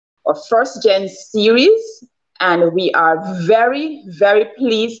our first gen series. And we are very, very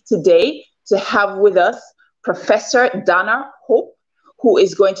pleased today to have with us Professor Donna Hope, who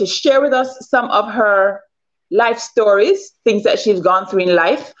is going to share with us some of her life stories, things that she's gone through in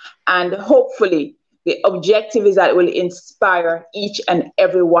life. And hopefully, the objective is that it will inspire each and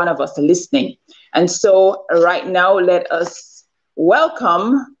every one of us listening. And so, right now, let us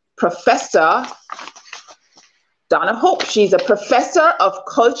welcome Professor Donna Hope. She's a professor of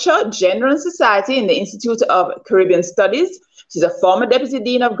culture, gender, and society in the Institute of Caribbean Studies. She's a former deputy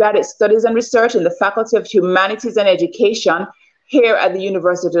dean of graduate studies and research in the Faculty of Humanities and Education here at the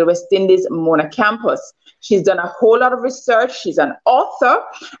University of the West Indies Mona campus. She's done a whole lot of research. She's an author,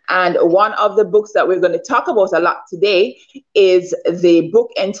 and one of the books that we're going to talk about a lot today is the book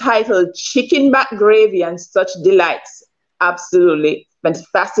entitled Chicken Back Gravy and Such Delights. Absolutely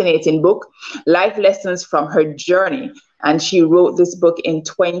fascinating book, life lessons from her journey. And she wrote this book in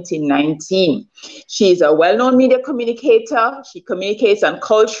 2019. She's a well-known media communicator. She communicates on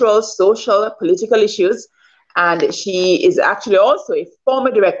cultural, social, political issues. And she is actually also a former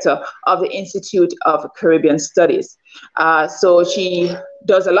director of the Institute of Caribbean Studies. So she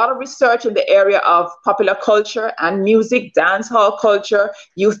does a lot of research in the area of popular culture and music, dancehall culture,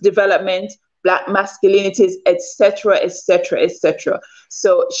 youth development, Black masculinities, etc., etc., etc.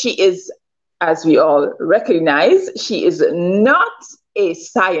 So she is, as we all recognize, she is not a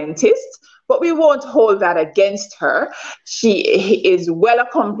scientist, but we won't hold that against her. She is well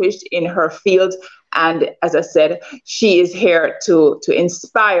accomplished in her field. And as I said, she is here to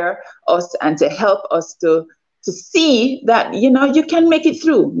inspire us and to help us to see that, you know, you can make it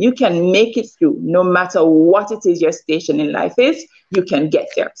through. You can make it through no matter what it is your station in life is, you can get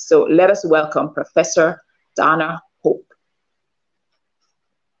there. So let us welcome Professor Donna Hope.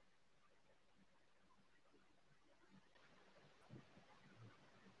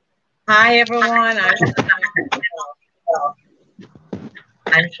 Hi, everyone.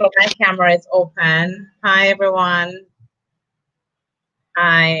 I'm sure my camera is open. Hi, everyone.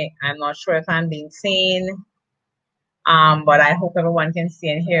 I'm not sure if I'm being seen. But I hope everyone can see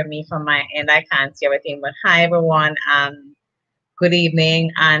and hear me from my end. I can't see everything, but hi everyone. Good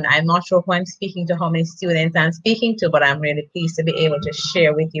evening. And I'm not sure who I'm speaking to, how many students I'm speaking to, but I'm really pleased to be able to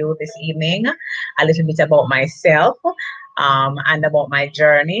share with you this evening a little bit about myself and about my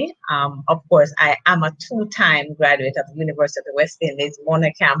journey. Of course, I am a two-time graduate of the University of the West Indies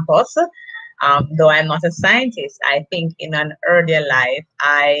Mona campus. Though I'm not a scientist, I think in an earlier life,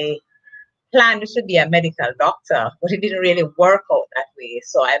 I planned to be a medical doctor, but it didn't really work out that way.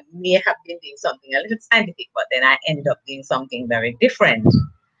 So I may have been doing something a little scientific, but then I ended up doing something very different.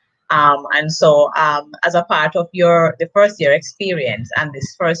 And so as a part of the first year experience and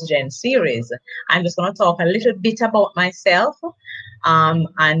this first gen series, I'm just going to talk a little bit about myself.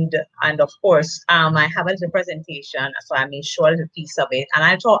 And of course, I have a little presentation, so I may show a little piece of it. And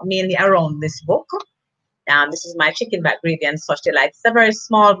I talk mainly around this book. This is my Chicken Back Gravy and Such Delights. It's a very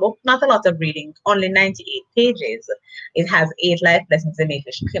small book, not a lot of reading, only 98 pages. It has 8 life lessons in it,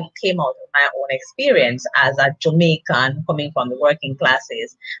 which came out of my own experience as a Jamaican coming from the working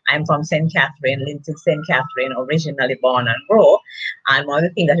classes. I'm from St. Catherine, Linton, St. Catherine, originally born and grew. And one of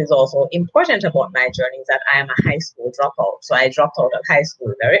the things that is also important about my journey is that I am a high school dropout. So I dropped out of high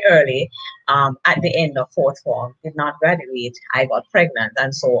school very early at the end of 4th form, did not graduate. I got pregnant.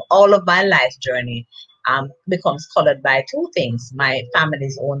 And so all of my life journey becomes colored by 2 things: my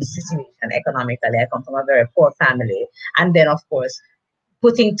family's own situation economically. I come from a very poor family. And then, of course,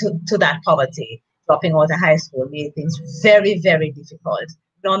 putting to that poverty, dropping out of high school made things very, very difficult.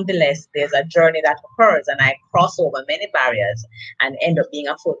 Nonetheless, there's a journey that occurs, and I cross over many barriers and end up being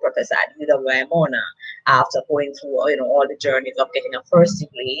a full professor at UWI Mona after going through all the journeys of getting a first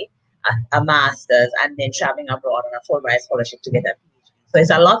degree, a master's, and then traveling abroad on a Fulbright scholarship to get a PhD. So it's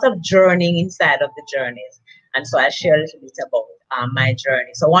a lot of journeying inside of the journeys. And so I share a little bit about my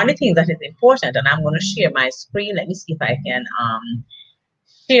journey. So one of the things that is important, and I'm going to share my screen. Let me see if I can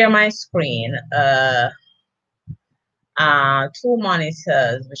share my screen. 2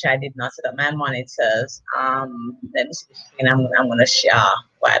 monitors, which I did not set up my monitors. Let me see the screen I'm going to share.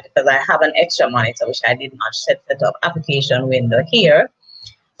 Why? Because I have an extra monitor, which I did not set up application window here.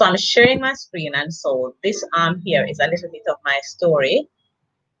 So I'm sharing my screen. And so this here is a little bit of my story.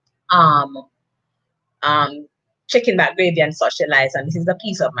 Chicken Back Gravy and Such Delights, and this is a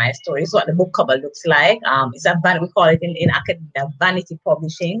piece of my story. This is what the book cover looks like. It's we call it in academia vanity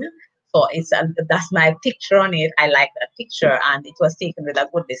publishing. So that's my picture on it. I like that picture, and it was taken with a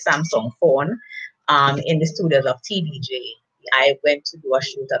goodly Samsung phone in the studios of TBJ. I went to do a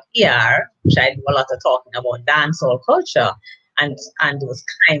shoot of ER, which I do a lot of talking about dancehall culture. and those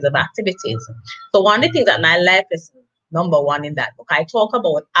kinds of activities. So one of the things that my life is number one in that book, I talk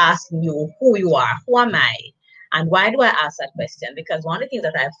about asking you who you are, who am I? And why do I ask that question? Because one of the things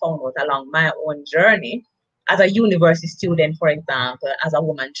that I found out along my own journey as a university student, for example, as a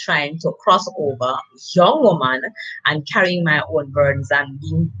woman trying to cross over, young woman, and carrying my own burdens and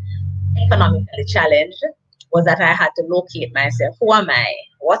being economically challenged, was that I had to locate myself. Who am I?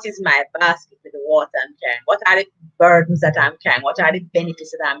 What is my basket with the water I'm carrying? What are the burdens that I'm carrying? What are the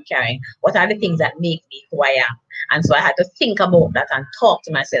benefits that I'm carrying? What are the things that make me who I am? And so I had to think about that and talk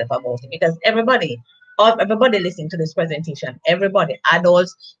to myself about it, because everybody listening to this presentation, everybody,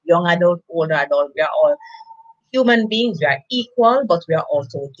 adults, young adults, older adults, we are all human beings. We are equal, but we are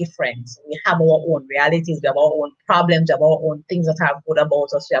also different. We have our own realities, we have our own problems, we have our own things that are good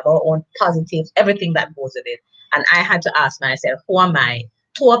about us, we have our own positives, everything that goes with it. And I had to ask myself, who am I?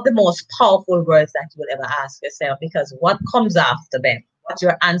 Two of the most powerful words that you will ever ask yourself, because what comes after them, what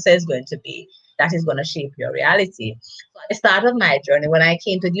your answer is going to be, that is going to shape your reality. So at the start of my journey, when I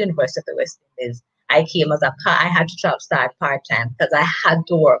came to the University of the West Indies, I came as I had to start part-time because I had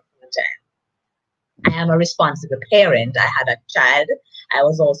to work full-time. I am a responsible parent. I had a child. I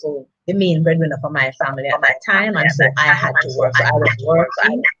was also the main breadwinner for my family at that time, and so I had to work. So I was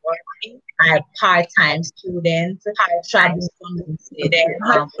working. I had part-time students, traveling from the state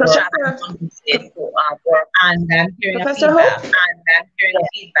and I'm hearing a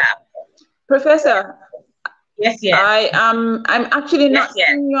feedback. Professor. Yes. I'm actually not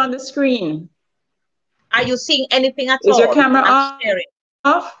seeing you on the screen. Are you seeing anything at all? Is your camera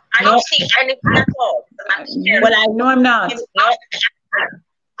off? Are you seeing anything at all? Well, no, I'm not.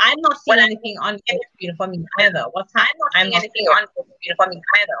 I'm not seeing anything on the screen for me either. What's happening? I'm not seeing anything on the screen for me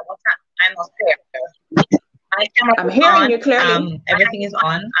either. What's happening? I'm not there. My camera I'm hearing you clearly. Everything is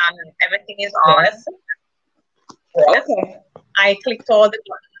on. Everything is on. Yes. Okay. I clicked all the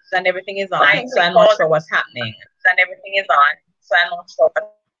buttons and everything is on, so I'm not sure what's happening. And everything is on, so I'm not sure what's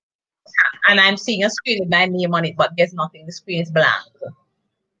happening. And I'm seeing a screen with my name on it, but there's nothing. The screen is blank.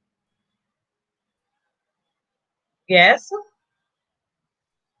 Yes.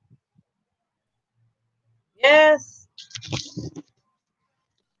 Yes.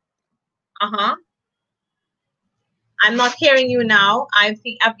 I'm not hearing you now. I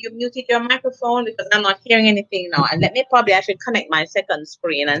think have you muted your microphone, because I'm not hearing anything now. And I should connect my second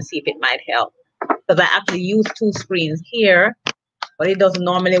screen and see if it might help. Because I actually use two screens here, but it doesn't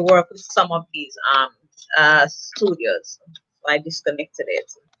normally work with some of these studios. So I disconnected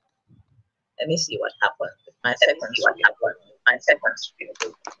it. Let me see what happened with my second screen.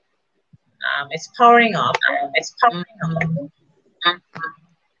 It's powering up.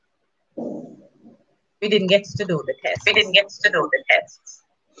 We didn't get to do the test.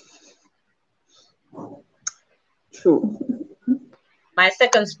 True. My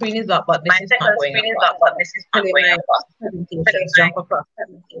second screen is up, but this is not going across. Jump across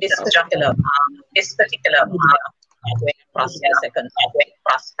this particular going across the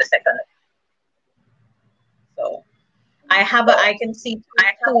second. So I can see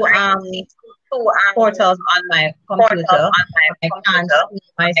two portals on my computer. I can't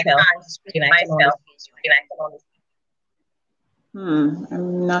see myself on the screen. I can only see.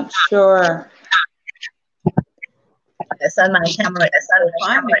 I'm not sure. Yes, and my camera is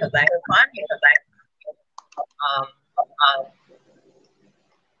on because I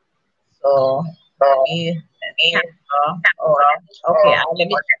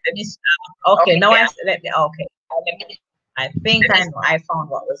think I found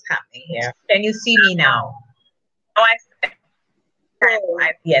what was happening here. Can you see me now?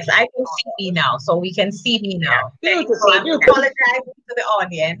 Yes, I can see me now, so we can see me now. So I'm apologizing to the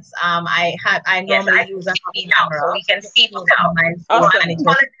audience. I normally use a camera, so we can see me now.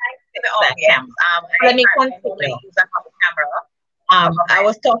 Let me continue. I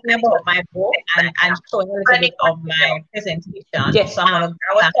was talking about my book and showing a little bit of my presentation. Yes. So I'm going to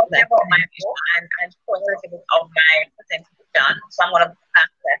go back to that presentation and showing a little bit of my presentation. So I'm going to go back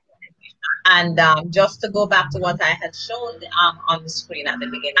to that. And just to go back to what I had shown on the screen at the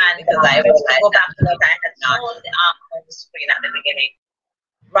beginning, because I was go back to what I had shown on the screen at the beginning.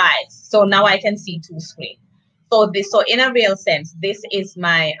 Right. So now I can see two screens. So in a real sense, this is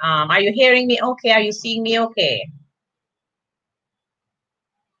my. Are you hearing me? Okay. Are you seeing me? Okay.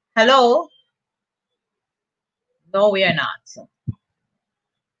 Hello. No, we are not. So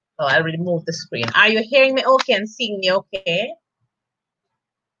I'll remove the screen. Are you hearing me? Okay, and seeing me? Okay.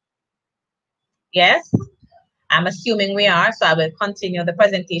 Yes, I'm assuming we are, so I will continue the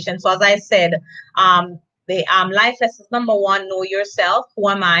presentation. So as I said, the life lessons, number one, know yourself. Who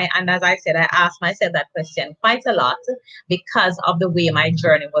am I? And as I said, I asked myself that question quite a lot because of the way my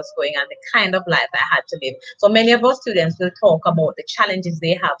journey was going and the kind of life I had to live. So many of our students will talk about the challenges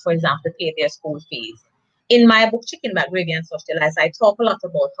they have, for example, to pay their school fees. In my book, Chicken Back Gravy and Socialize, I talk a lot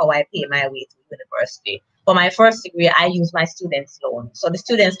about how I pay my way to university. For my first degree, I used my student's loan. So the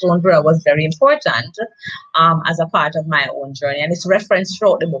student's loan bureau was very important as a part of my own journey. And it's referenced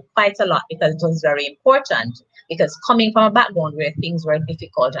throughout the book quite a lot because it was very important. Because coming from a background where things were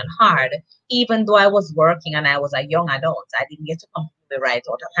difficult and hard, even though I was working and I was a young adult, I didn't get to completely right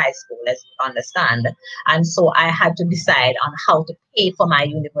out of high school, as you understand. And so I had to decide on how to pay for my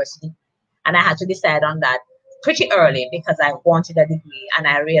university. And I had to decide on that pretty early because I wanted a degree, and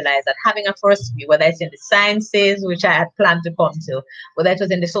I realized that having a first degree, whether it's in the sciences, which I had planned to come to, whether it was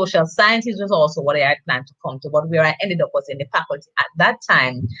in the social sciences, was also what I had planned to come to. But where I ended up was in the faculty at that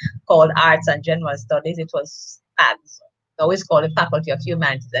time called Arts and General Studies. It was FAGS. They always called the Faculty of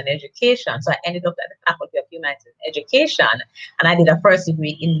Humanities and Education. So I ended up at the Faculty of Humanities and Education, and I did a first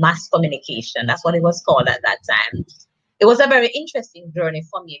degree in mass communication. That's what it was called at that time. It was a very interesting journey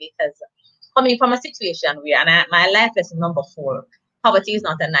for me because coming from a situation where, and my life lesson number 4, poverty is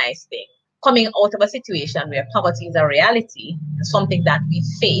not a nice thing. Coming out of a situation where poverty is a reality, something that we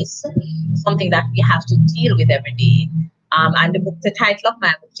face, something that we have to deal with every day. And the book, the title of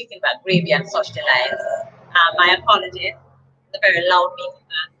my book, Chicken Back Gravy and Such Delights. My apologies, it's a very loud meeting.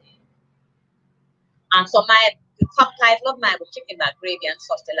 And so the top title of my book, Chicken Back Gravy and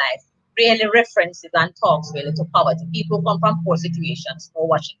Such Delights, really references and talks really to poverty. People who come from poor situations know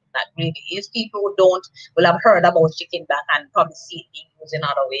what chicken back gravy is. People who don't will have heard about chicken back and probably see it being used in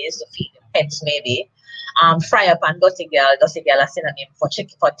other ways to feed their pets maybe. Fry up and dusty girl are synonym for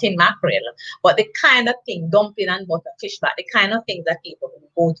chicken, for tin mackerel. But the kind of thing, dumpling and butter, fish back, the kind of things that people who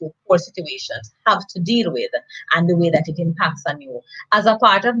go to poor situations have to deal with, and the way that it impacts on you. As a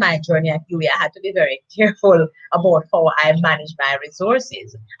part of my journey at UWI, I had to be very careful about how I manage my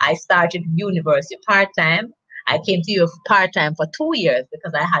resources. I started university part-time. I came to UWI part-time for 2 years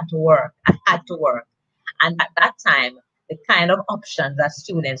because I had to work. And at that time, the kind of options that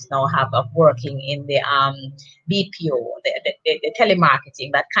students now have of working in the BPO, the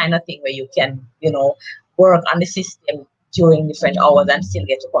telemarketing, that kind of thing where you can, work on the system during different hours and still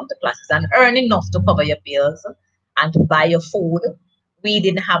get to come to classes and earn enough to cover your bills and to buy your food. We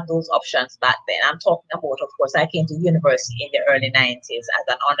didn't have those options back then. I'm talking about, of course, I came to university in the early 90s as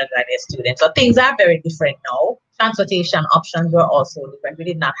an undergraduate student. So things are very different now. Transportation options were also different. We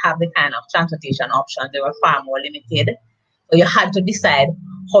did not have the kind of transportation options. They were far more limited. So you had to decide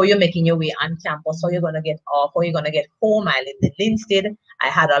how you're making your way on campus, how you're going to get off, how you're going to get home. I lived in Linstead. I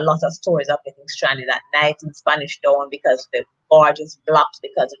had a lot of stories of getting stranded at night in Spanish Town because the barge is blocked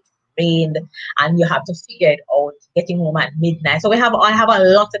because it rained, and you have to figure it out, getting home at midnight. So I have a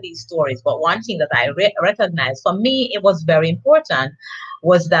lot of these stories, but one thing that I recognized, for me, it was very important,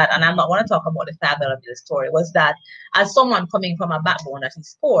 was that, and I'm not going to talk about the father of the story, was that as someone coming from a backbone that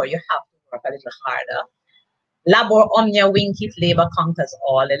is poor, you have to work a little harder. Labor omnia vincit, labor conquers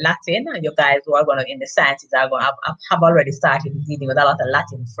all. The Latin, and you guys who are going to in the sciences are going to have already started dealing with a lot of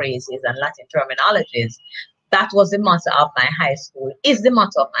Latin phrases and Latin terminologies. That was the motto of my high school, is the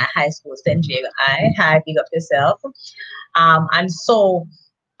motto of my high school, St. Jago High. Hi, big up yourself. And so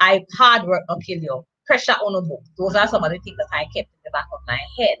hard work will kill you. Pressure on a book. Those are some of the things that I kept in the back of my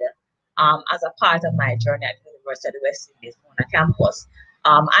head as a part of my journey at the University of the West Indies on a campus.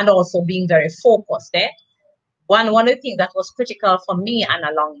 And also being very focused there. One of the things that was critical for me and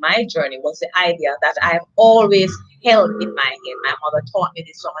along my journey was the idea that I've always held in my head. My mother taught me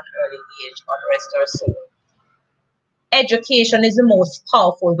this from an early age, God rest her soul. Education is the most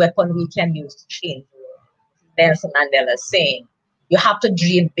powerful weapon we can use to change the world. Nelson Mandela is saying, you have to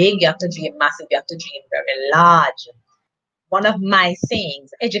dream big, you have to dream massive, you have to dream very large. One of my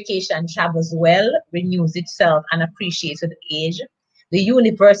sayings, education travels well, renews itself, and appreciates with age. The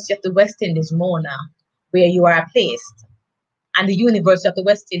University of the West Indies, Mona, where you are placed, and the University of the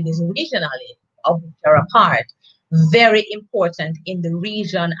West Indies regionally, of which you are a part, very important in the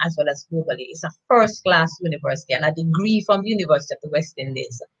region as well as globally. It's a first-class university, and a degree from the University of the West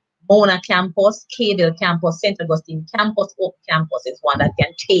Indies. Mona campus, Cadell campus, St. Augustine campus, Oak campus is one that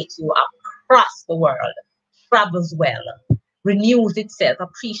can take you across the world, travels well, renews itself,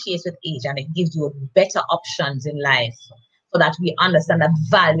 appreciates with age, and it gives you better options in life so that we understand the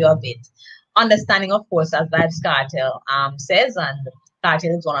value of it. Understanding, of course, as Vibes Cartel says, and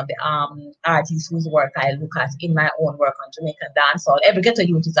Cartel is one of the artists whose work I look at in my own work on Jamaican dancehall. Every ghetto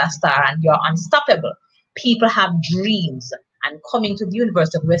youth is a star, and you're unstoppable. People have dreams, and coming to the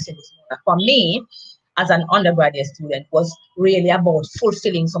University of West Indies, for me, as an undergraduate student was really about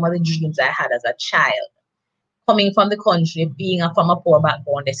fulfilling some of the dreams I had as a child. Coming from the country, being from a poor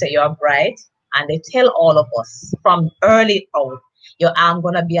background, they say you're bright, and they tell all of us from early out, I'm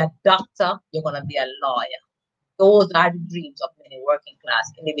going to be a doctor, you're going to be a lawyer. Those are the dreams of many working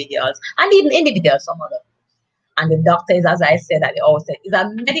class individuals, and even individuals, some other. And the doctor is, as I said at the outset, is a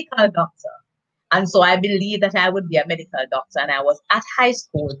medical doctor. And so I believed that I would be a medical doctor. And I was at high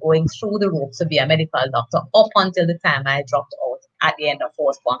school going through the ropes to be a medical doctor up until the time I dropped out at the end of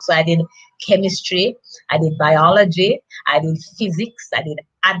fourth form. So I did chemistry, I did biology, I did physics, I did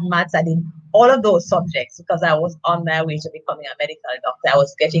maths, I did all of those subjects because I was on my way to becoming a medical doctor. I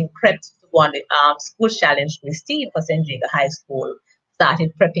was getting prepped to go on the school challenge with Steve for St. Jago High School,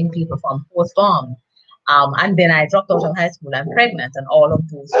 started prepping people from fourth form. And then I dropped out of high school and pregnant, and all of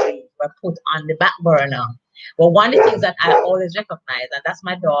those dreams were put on the back burner. But one of the things that I always recognize, and that's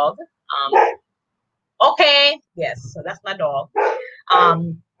my dog. Okay, yes, so that's my dog.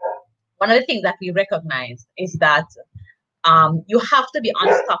 One of the things that we recognize is that you have to be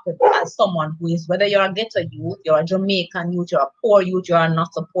unstoppable as someone who is, whether you're a ghetto youth, you're a Jamaican youth, you're a poor youth, you're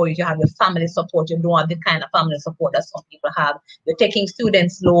not so poor youth, you have your family support, you don't have the kind of family support that some people have. You're taking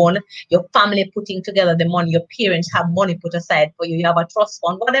students loan, your family putting together the money, your parents have money put aside for you, you have a trust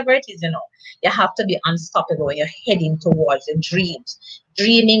fund, whatever it is, you have to be unstoppable when you're heading towards your dreams.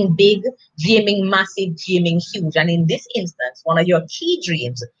 Dreaming big, dreaming massive, dreaming huge. And in this instance, one of your key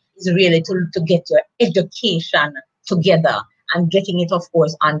dreams is really to get your education together and getting it, of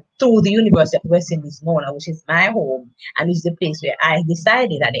course, and through the University of West Indies, Mona, which is my home and is the place where I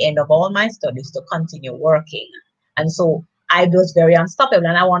decided at the end of all my studies to continue working. And so I was very unstoppable,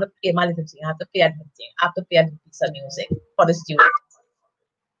 and I want to play my little thing. I have to play a little thing. I have to play a little piece of music for the students.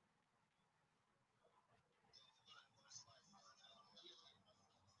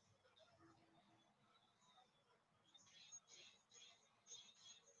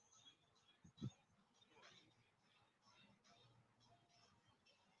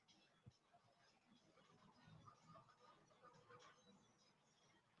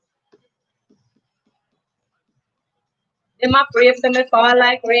 In my prayer to me fall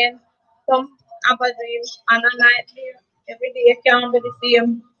like rain. Some have a dream and a nightmare. Every day can't be the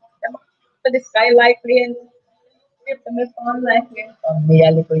same. For the sky like rain. Pray to me fall like rain. From me a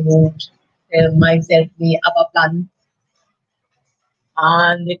little youth. Tell myself we have a plan.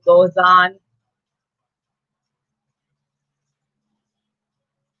 And it goes on.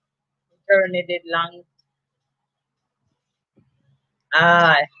 The journey did long.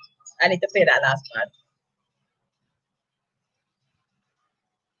 Ah, I need to play that last part.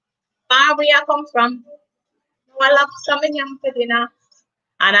 Where I come from. I love some young people.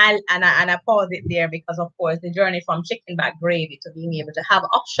 And I pause it there because, of course, the journey from chicken back gravy to being able to have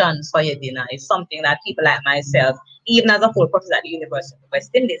options for your dinner is something that people like myself, even as a full professor at the University of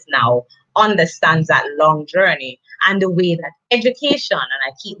West Indies now, understands that long journey and the way that education, and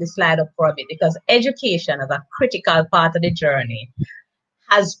I keep the slide up for a bit because education is a critical part of the journey,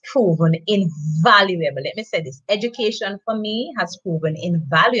 has proven invaluable. Let me say this. Education for me has proven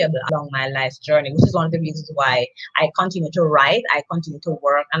invaluable along my life's journey, which is one of the reasons why I continue to write, I continue to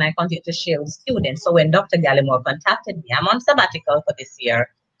work, and I continue to share with students. So when Dr. Gallimore contacted me, I'm on sabbatical for this year,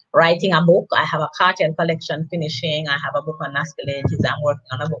 writing a book. I have a cartel collection finishing. I have a book on masculinities. I'm working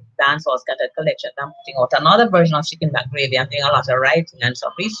on a book, Dancehall Scattered Collection. I'm putting out another version of Chicken Back Gravy. I'm doing a lot of writing and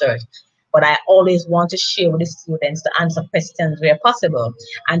some research. But I always want to share with the students to answer questions where possible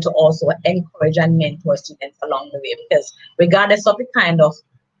and to also encourage and mentor students along the way. Because regardless of the kind of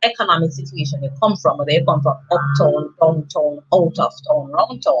economic situation you come from, whether you come from uptown, downtown, out of town,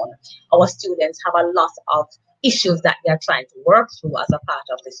 round town, our students have a lot of issues that they are trying to work through as a part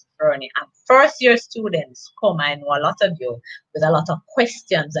of this journey. And first year students come, I know a lot of you, with a lot of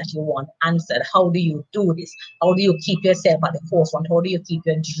questions that you want answered. How do you do this? How do you keep yourself at the forefront? How do you keep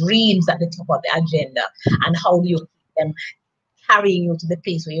your dreams at the top of the agenda? And how do you keep them carrying you to the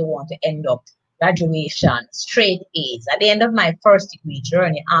place where you want to end up? Graduation, straight A's. At the end of my first degree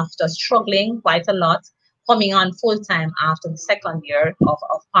journey, after struggling quite a lot, coming on full-time after the second year of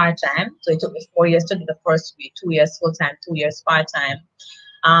part-time. So it took me 4 years to do the first degree, 2 years full-time, 2 years part-time.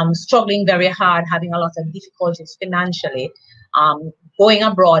 Struggling very hard, having a lot of difficulties financially. Going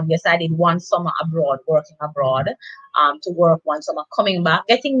abroad, yes, I did one summer abroad, working abroad, to work one summer, coming back,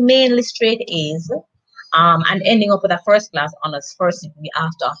 getting mainly straight A's, and ending up with a first class honors first degree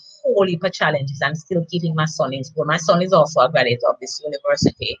after a whole heap of challenges and still keeping my son in school. My son is also a graduate of this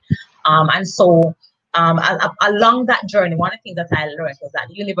university. And so along that journey, one of the things that I learned was that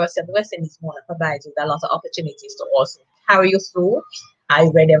the University of the West Indies provides you with a lot of opportunities to also carry you through I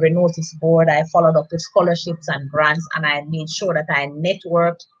read every notice board. I followed up with scholarships and grants, and I made sure that I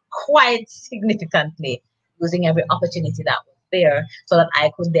networked quite significantly using every opportunity that was there so that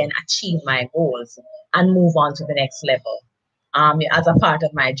I could then achieve my goals and move on to the next level. As a part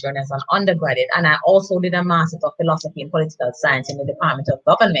of my journey as an undergraduate. And I also did a Master's of Philosophy and Political Science in the Department of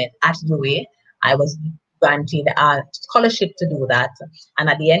Government at UA. I was granted a scholarship to do that. And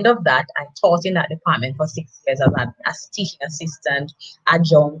at the end of that, I taught in that department for 6 years as teaching assistant,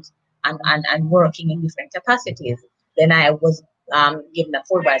 adjunct, and working in different capacities. Then I was given a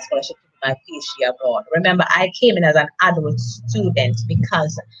Fulbright scholarship to do my PhD abroad. Remember, I came in as an adult student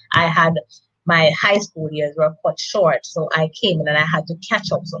because I had my high school years were cut short. So I came in and I had to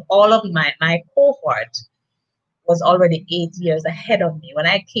catch up. So all of my cohort was already 8 years ahead of me. When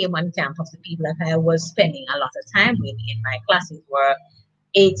I came on campus, the people that I was spending a lot of time with in my classes were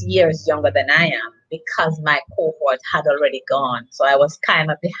 8 years younger than I am because my cohort had already gone. So I was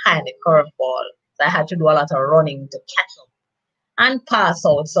kind of behind the curveball. So I had to do a lot of running to catch up and pass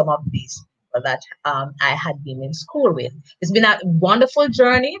out some of these people that I had been in school with. It's been a wonderful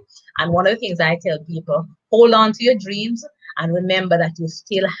journey. And one of the things I tell people, hold on to your dreams and remember that you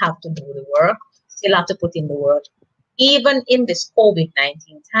still have to do the work, still have to put in the work. Even in this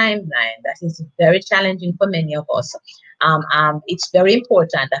COVID-19 timeline, that is very challenging for many of us. It's very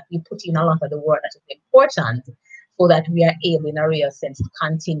important that we put in a lot of the work that is important so that we are able, in a real sense, to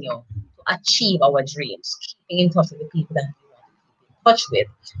continue to achieve our dreams, keeping in touch with the people that touch with.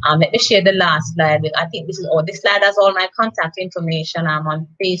 Let me share the last slide. I think this slide has all my contact information. I'm on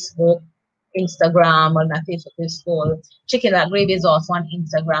Facebook, Instagram, and my Facebook is called Chicken That Gravy is also on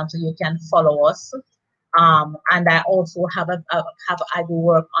Instagram, so you can follow us. And I also I do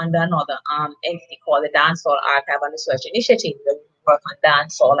work under another entity called the Dancehall Archive and Research Initiative. We work on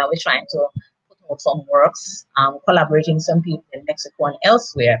dancehall, and we're trying to put out some works, collaborating with some people in Mexico and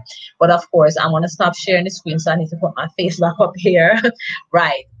elsewhere. But of course, I want to stop sharing the screen, so I need to put my face back up here,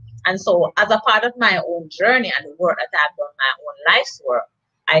 right? And so, as a part of my own journey and the work that I've done, my own life's work,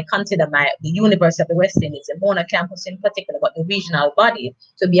 I consider the University of the West Indies, the Mona campus in particular, but the regional body,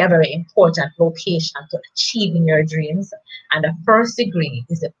 to be a very important location to achieving your dreams. And the first degree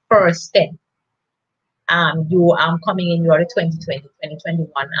is the first step. You coming in, you are the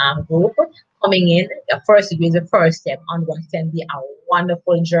 2020-2021 group. Coming in, your first degree is the first step on what can be a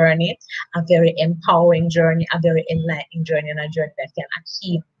wonderful journey, a very empowering journey, a very enlightening journey, and a journey that can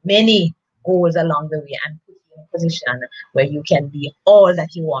achieve many goals along the way and put you in a position where you can be all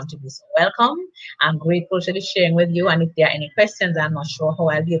that you want to be. So welcome. I'm grateful to be sharing with you. And if there are any questions, I'm not sure how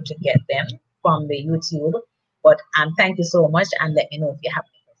I'll be able to get them from the YouTube. But thank you so much, and let me know if you have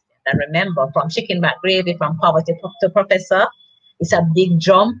any questions. And remember, from chicken back gravy, from poverty to professor, it's a big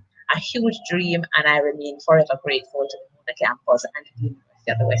jump, a huge dream, and I remain forever grateful to the campus and the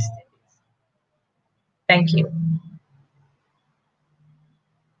University of the West Indies. Thank you.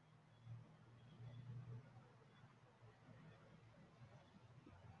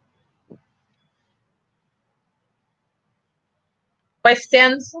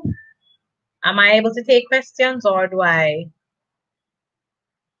 Questions? Am I able to take questions, or do I?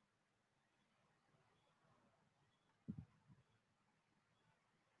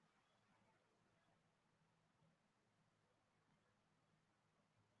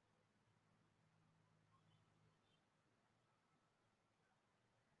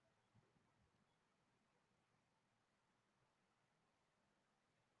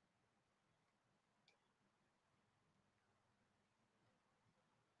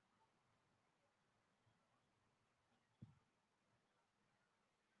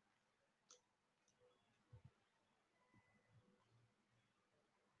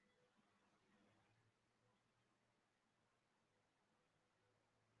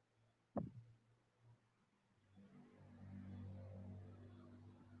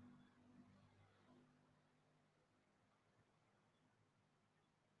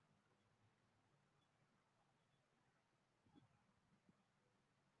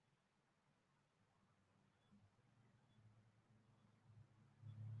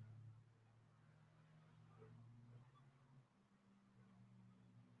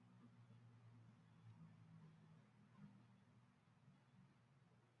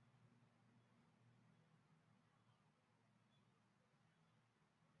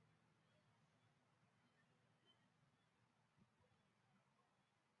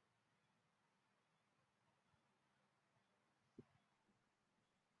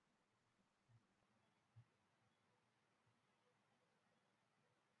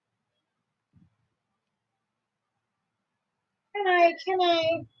 Can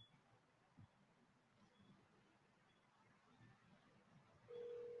I?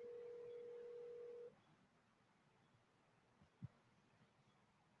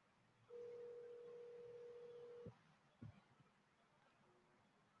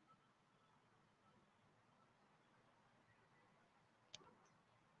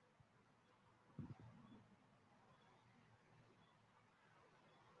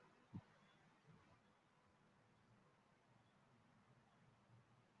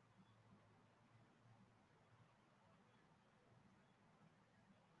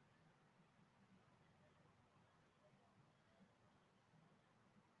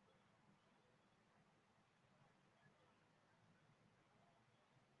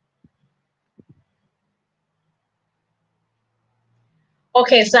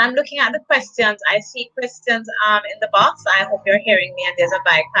 Okay, so I'm looking at the questions. I see questions in the box. I hope you're hearing me. And there's a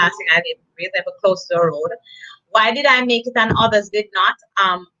bike passing. I didn't breathe. They were close to the road. Why did I make it and others did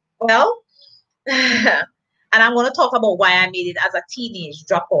not? Well, and I'm going to talk about why I made it as a teenage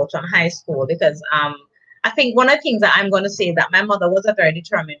dropout from high school because I think one of the things that I'm going to say is that my mother was a very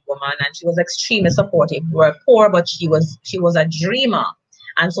determined woman and she was extremely supportive. We were poor, but she was a dreamer,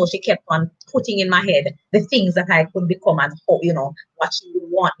 and so she kept on putting in my head the things that I could become and what she would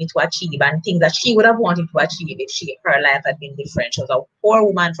want me to achieve and things that she would have wanted to achieve if her life had been different. She was a poor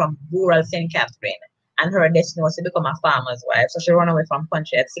woman from rural St. Catherine, and her destiny was to become a farmer's wife. So she ran away from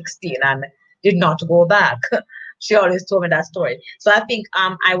country at 16 and did not go back. She always told me that story. So I think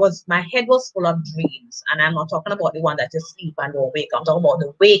my head was full of dreams, and I'm not talking about the one that you sleep and don't wake. I'm talking about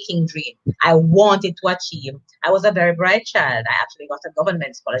the waking dream. I wanted to achieve. I was a very bright child. I actually got a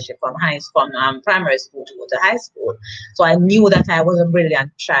government scholarship from primary school to go to high school. So I knew that I was a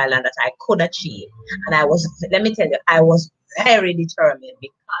brilliant child and that I could achieve. And let me tell you, I was very determined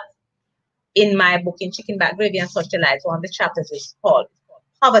because in my book, in Chicken Back Gravy and Such Delights, one of the chapters is called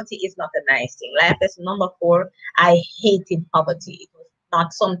Poverty is Not a Nice Thing. Life lesson number 4, I hated poverty. It was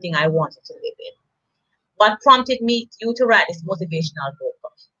not something I wanted to live in. What prompted me to write this motivational book?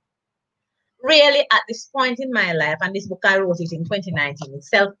 Really, at this point in my life, and this book I wrote it in 2019, it's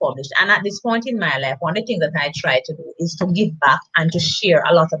self-published, and at this point in my life, one of the things that I try to do is to give back and to share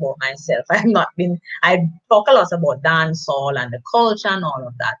a lot about myself. I talk a lot about dancehall and the culture and all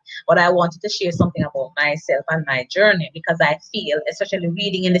of that, but I wanted to share something about myself and my journey because I feel, especially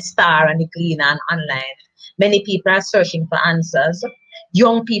reading in the Star and the Gleaner and online, many people are searching for answers.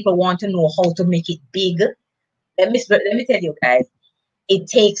 Young people want to know how to make it big. Let me tell you guys, it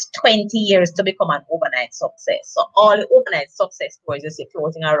takes 20 years to become an overnight success. So all the overnight success stories you see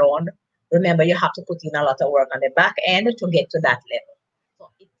floating around, remember you have to put in a lot of work on the back end to get to that level. So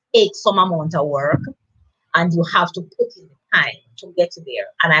it takes some amount of work and you have to put in the time to get there.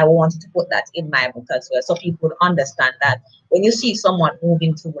 And I wanted to put that in my book as well so people would understand that when you see someone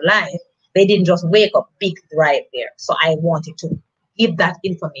moving through life, they didn't just wake up big right there. So I wanted to give that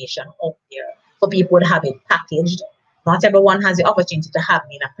information out there so people would have it packaged. Not everyone has the opportunity to have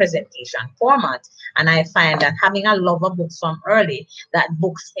me in a presentation format. And I find that having a love of books from early, that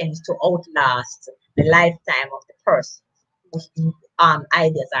books tends to outlast the lifetime of the person whose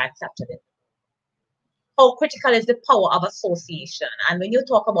ideas are accepted in. How critical is the power of association? And when you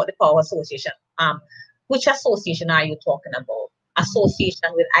talk about the power of association, which association are you talking about? Association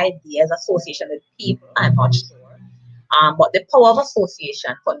with ideas, association with people? I'm not sure. But the power of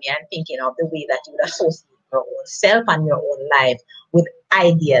association for me, I'm thinking of the way that you would associate your own self and your own life with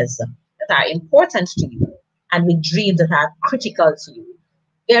ideas that are important to you and with dreams that are critical to you.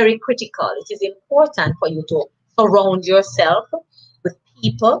 Very critical. It is important for you to surround yourself with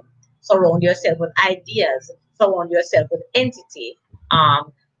people, surround yourself with ideas, surround yourself with entities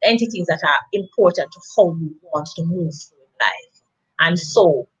that are important to how you want to move through life. And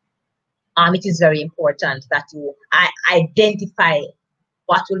so it is very important that you identify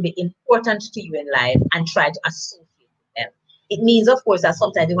what will be important to you in life and try to associate with them. It means, of course, that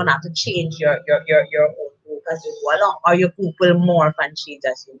sometimes you're gonna have to change your own group as you go along, or your group will morph and change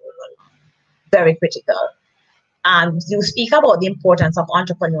as you go along. Very critical. You speak about the importance of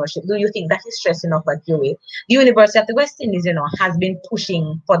entrepreneurship. Do you think that is stress enough at UA? The University of the West Indies, has been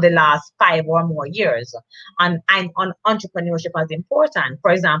pushing for the last 5 or more years on entrepreneurship as important. For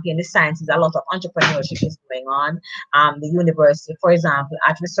example, in the sciences, a lot of entrepreneurship is going on. The university, for example,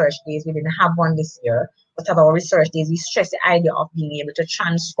 at research days, we didn't have one this year, but at our research days, we stress the idea of being able to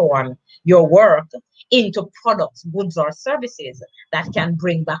transform your work into products, goods, or services that can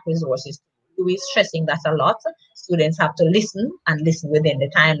bring back resources. We're stressing that a lot. Students have to listen and listen within the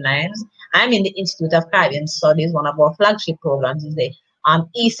timelines. I'm in the Institute of Caribbean Studies. One of our flagship programs is the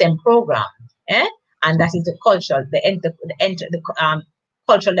ESEM program, and that is the cultural,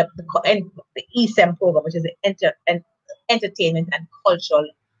 cultural, the ESEM program, which is the entertainment and cultural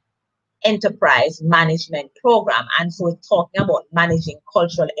enterprise management program. And so we're talking about managing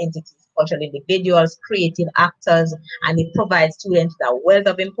cultural entities, cultural individuals, creative actors, and it provides students with a wealth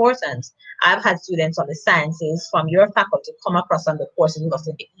of importance. I've had students on the sciences from your faculty come across on the courses with us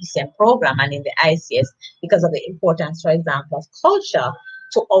in the ESEM program and in the ICS because of the importance, for example, of culture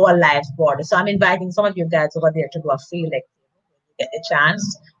to our lives broader. So I'm inviting some of you guys over there to do a free lecture when you get the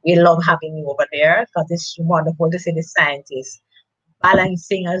chance. We love having you over there because it's wonderful to see the scientists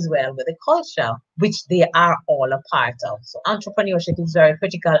balancing as well with the culture, which they are all a part of. So entrepreneurship is very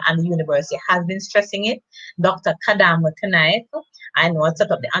critical, and the university has been stressing it. Dr. Kadam Kanaif, I know, set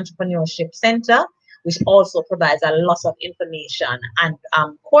up the Entrepreneurship Center, which also provides a lot of information and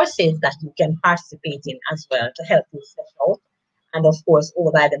courses that you can participate in as well to help you set out. And of course,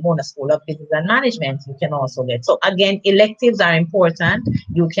 over by the Bonus School of Business and Management, you can also get. So again, electives are important.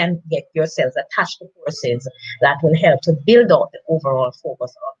 You can get yourselves attached to courses that will help to build out the overall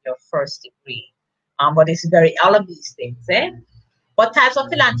focus of your first degree. But it's all of these things. What types of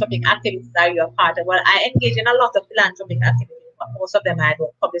philanthropic activities are you a part of? Well, I engage in a lot of philanthropic activities, but most of them I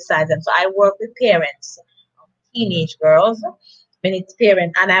don't publicize them. So I work with parents, teenage girls, it's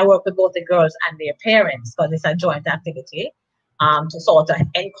parents, and I work with both the girls and their parents because it's a joint activity. To sort of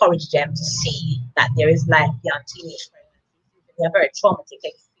encourage them to see that there is life beyond teenage pregnancy. It's a very traumatic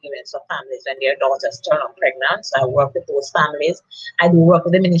experience for families when their daughters turn up pregnant. So I work with those families. I do work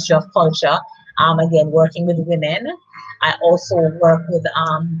with the Ministry of Culture, again, working with women. I also work with,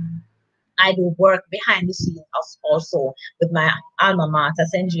 I do work behind the scenes also with my alma mater,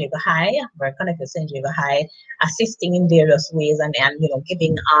 St. Diego High, very connected to St. Diego High, assisting in various ways and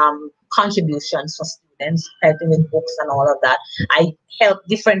giving contributions for students, helping with books and all of that. I help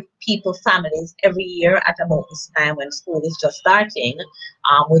different people, families every year at about this time when school is just starting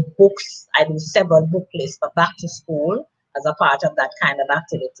with books. I do several book lists for back to school as a part of that kind of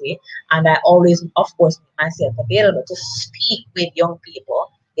activity. And I always, of course, make myself available to speak with young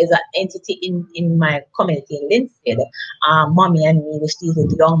people. There's an entity in my community in Linstead, Mommy and Me, which deals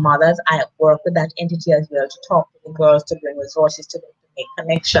with young mothers. I work with that entity as well to talk to the girls, to bring resources to them, to make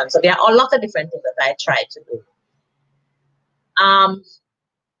connections. So there are a lot of different things that I try to do.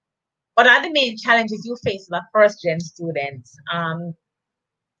 What are the main challenges you face as a first-gen student? And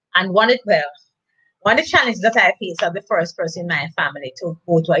one of the challenges that I faced as the first person in my family to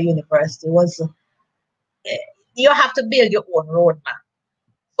go to a university was you have to build your own roadmap.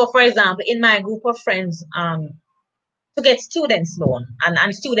 So, for example, in my group of friends, to get students loan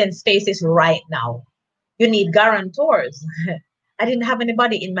and student spaces right now, you need guarantors. I didn't have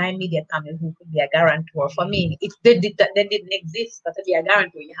anybody in my immediate family who could be a guarantor for me. They didn't exist, but to be a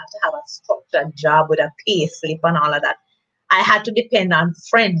guarantor, you have to have a structured job with a pay slip and all of that. I had to depend on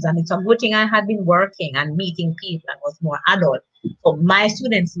friends, and it's a good thing I had been working and meeting people and was more adult. So my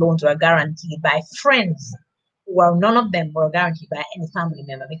students' loans were guaranteed by friends. Well, none of them were guaranteed by any family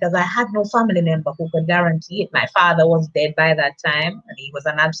member because I had no family member who could guarantee it. My father was dead by that time, and he was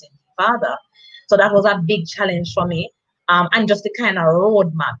an absent father. So that was a big challenge for me. And just the kind of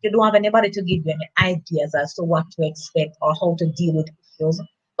roadmap. You don't have anybody to give you any ideas as to what to expect or how to deal with issues.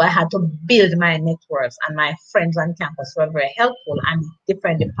 So I had to build my networks, and my friends on campus were very helpful, and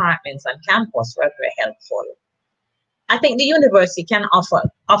different departments on campus were very helpful. I think the university can offer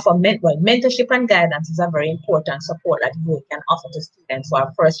mentorship and guidance is a very important support that you can offer to students who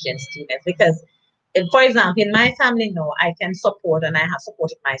are first-gen students. Because, for example, in my family now, I can support, and I have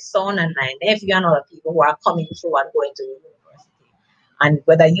supported my son and my nephew and other people who are coming through and going to the university, and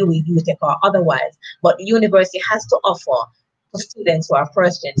whether you will use it or otherwise. But the university has to offer to students who are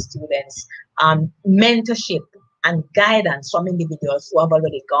first-gen students mentorship and guidance from individuals who have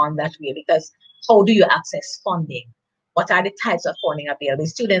already gone that way. Because how do you access funding? What are the types of funding available?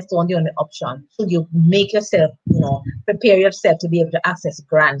 Students don't the only option. Should you make yourself, prepare yourself to be able to access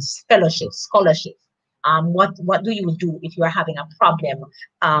grants, fellowships, scholarships? What do you do if you are having a problem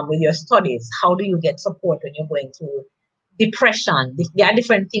with your studies? How do you get support when you're going through depression? There are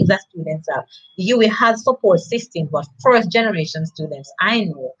different things that students have. You will have support systems, but first generation students I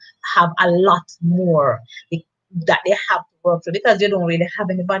know have a lot more that they have to work through because they don't really have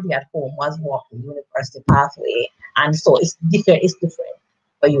anybody at home who has walked the university pathway. And so it's different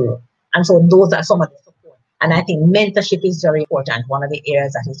for you. And so those are some of the support. And I think mentorship is very important, one of the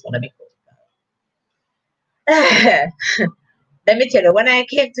areas that is going to be critical. Let me tell you, when I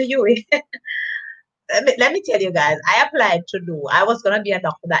came to you, let me tell you guys, I was going to be a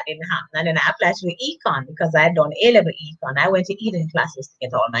doctor, that didn't happen. And then I applied to econ because I had done A-level econ. I went to Eden classes to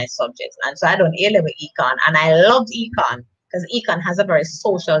get all my subjects. And so I done A-level econ, and I loved econ because econ has a very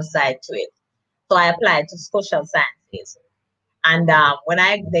social side to it. So I applied to social sciences. And when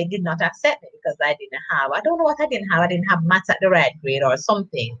they did not accept me because I don't know what I didn't have maths at the right grade or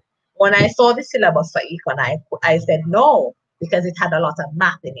something. When I saw the syllabus for econ, I said no, because it had a lot of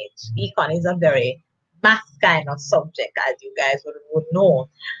math in it. Econ is a very math kind of subject, as you guys would know.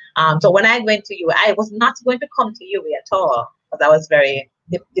 So when I went to UWI, I was not going to come to UWI at all because I was very,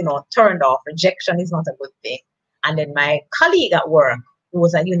 turned off. Rejection is not a good thing. And then my colleague at work, who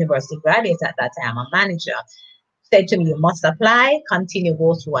was a university graduate at that time, a manager, said to me, you must apply, continue,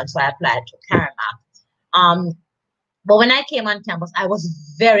 go through. And so I applied to Caramak. But when I came on campus, I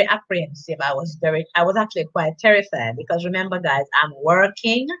was very apprehensive. I was actually quite terrified because remember, guys, I'm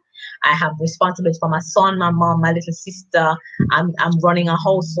working. I have responsibility for my son, my mom, my little sister. I'm running a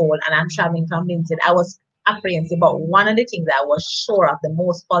household and I'm traveling from Vincent. I was apprehensive, but one of the things I was sure of, the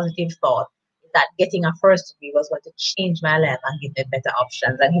most positive thought, is that getting a first degree was going to change my life and give me better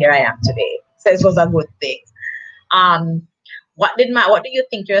options. And here I am today. So it was a good thing. Um, what do you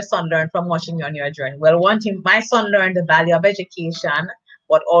think your son learned from watching you on your journey? Well, one thing, my son learned the value of education,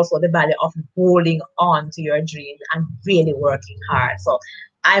 but also the value of holding on to your dreams and really working hard. So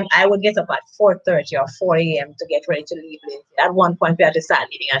I would get up at 4:30 or 4 a.m. to get ready to leave Lindsay. At one point, we had to start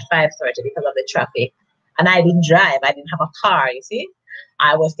leaving at 5:30 because of the traffic. And I didn't drive. I didn't have a car, you see.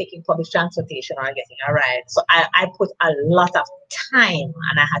 I was taking public transportation or getting a ride. So I put a lot of time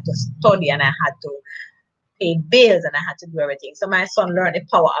and I had to study and I had to pay bills and I had to do everything. So my son learned the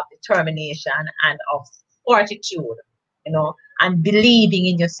power of determination and of fortitude, you know, and believing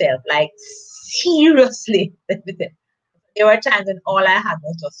in yourself. Like seriously, there were times when all I had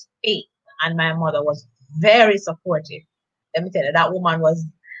was just faith, and my mother was very supportive. Let me tell you, that woman was.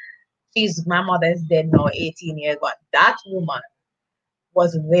 My mother is dead now, 18 years, but that woman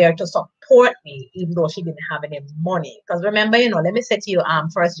was there to support me, even though she didn't have any money. Because remember, let me say to you,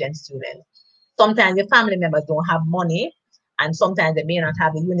 first gen students, sometimes your family members don't have money, and sometimes they may not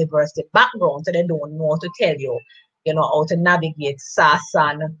have a university background, so they don't know to tell you, how to navigate SAS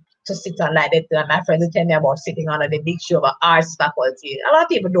and to sit on like that. And my friends tell me about sitting on the big show of arts faculty. A lot of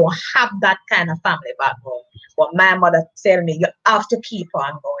people don't have that kind of family background. But my mother tell me, you have to keep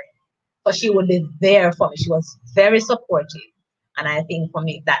on going. So she would be there for me. She was very supportive. And I think for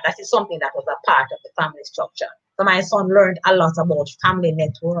me, that is something that was a part of the family structure. So my son learned a lot about family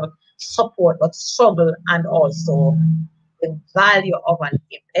network, support, but struggle, and also the value of an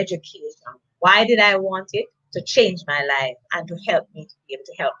education. Why did I want it? To change my life and to help me to be able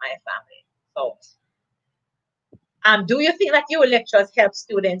to help my family. So, do you think that your lectures help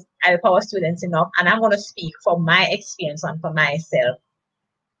our students enough? And I'm going to speak from my experience and for myself.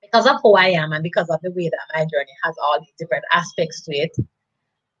 Because of who I am and because of the way that my journey has all these different aspects to it,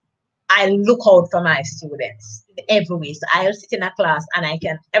 I look out for my students in every way. So I'll sit in a class and I've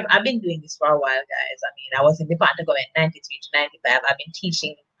been doing this for a while, guys. I mean, I was in department government 93 to 95. I've been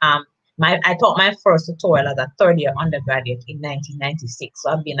teaching. I taught my first tutorial as a third year undergraduate in 1996.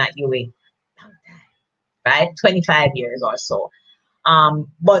 So I've been at UA, right? 25 years or so.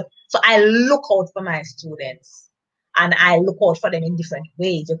 So I look out for my students. And I look out for them in different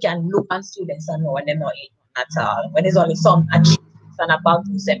ways. You can look on students and know when they're not eating at all. When there's only some achievements and about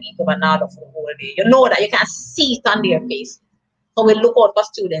to them eat overnight for the whole day. You know that you can see it on their face. So we look out for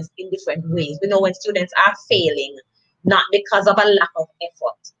students in different ways. We know when students are failing, not because of a lack of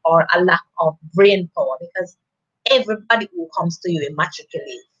effort or a lack of brain power, because everybody who comes to you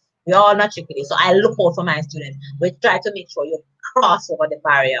matriculates. We all matriculate. So I look out for my students. We try to make sure you cross over the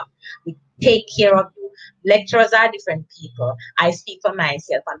barrier. We take care of you. Lecturers are different people. I speak for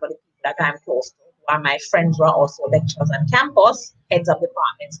myself and for the people that I'm close to, who are my friends who are also lecturers on campus, heads of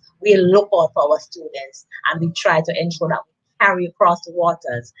departments. We look out for our students and we try to ensure that we carry across the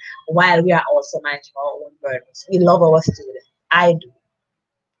waters while we are also managing our own burdens. We love our students. I do.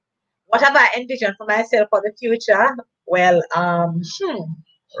 What have I envisioned for myself for the future? Well,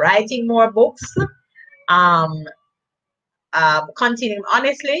 writing more books, continuing.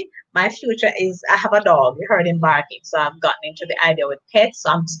 Honestly, my future is, I have a dog. You heard him barking, so I've gotten into the idea with pets. So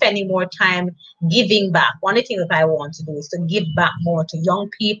I'm spending more time giving back. One of the things that I want to do is to give back more to young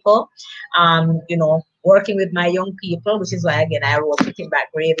people. Working with my young people, which is why again I wrote Picking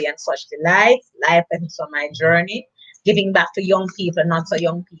Back Gravy and Such Delights, life lessons on my journey, giving back to young people, not so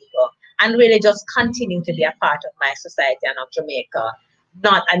young people, and really just continuing to be a part of my society and of Jamaica.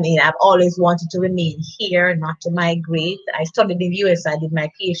 I've always wanted to remain here, not to migrate. I studied in the US. I did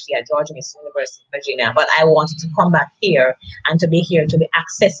my PhD at Georgia University, Virginia, but I wanted to come back here and to be here, to be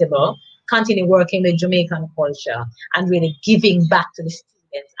accessible, continue working with Jamaican culture, and really giving back to the students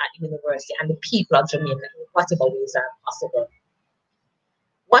at university and the people of Jamaica in whatever ways are possible.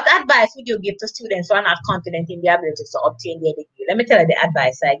 What advice would you give to students who are not confident in their ability to obtain their degree? Let me tell you the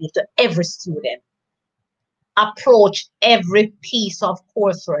advice I give to every student. Approach every piece of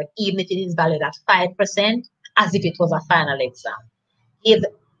coursework, even if it is valued at 5%, as if it was a final exam. Give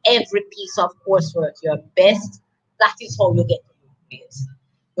every piece of coursework your best. That is how you get the grades.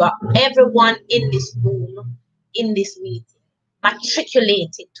 Everyone in this room, in this meeting,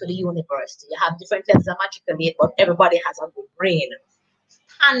 matriculated to the university. You have different levels of matriculate, but everybody has a good brain.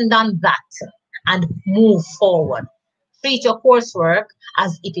 Stand on that and move forward. Treat your coursework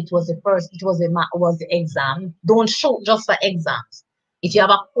as if it was was the exam. Don't shoot just for exams. If you have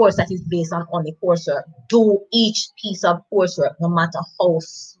a course that is based on only coursework, do each piece of coursework, no matter how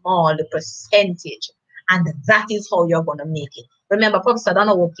small the percentage, and that is how you're going to make it. Remember, Professor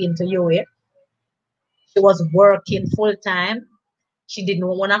Donna who came to UA, she was working full time. She didn't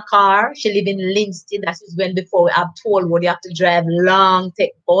own a car. She lived in Livingston. That is when before we have told what you have to drive long,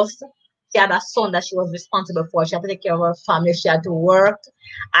 take bus. She had a son that she was responsible for. She had to take care of her family. She had to work.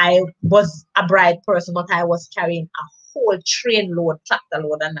 I was a bright person, but I was carrying a whole train load, tractor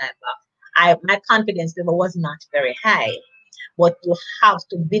load on my back. My confidence level was not very high. But you have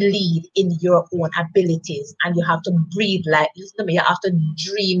to believe in your own abilities, and you have to breathe like, listen to me, you have to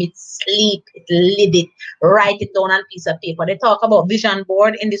dream it, sleep it, live it, write it down on a piece of paper. They talk about vision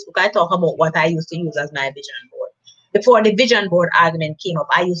board. In this book, I talk about what I used to use as my vision board. Before the vision board argument came up,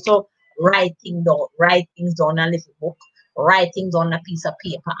 I used to write things down in a little book, write things on a piece of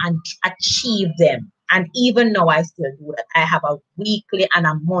paper and achieve them. And even now, I still do that. I have a weekly and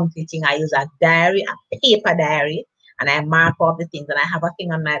a monthly thing. I use a diary, a paper diary, and I mark off the things. And I have a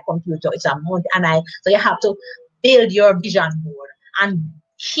thing on my computer. It's a month, so you have to build your vision board and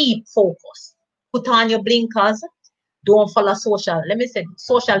keep focus. Put on your blinkers. Don't follow social. Let me say,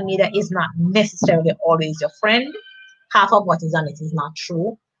 social media is not necessarily always your friend. Half of what is on it is not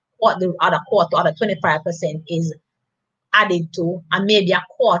true. What the other 25% is added to, and maybe a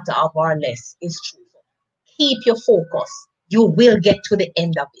quarter of or less is true. Keep your focus. You will get to the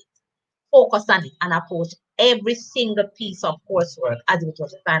end of it. Focus on it and approach every single piece of coursework as if it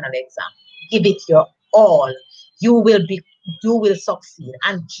was a final exam. Give it your all. You will succeed,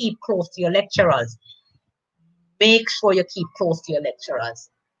 and keep close to your lecturers. Make sure you keep close to your lecturers.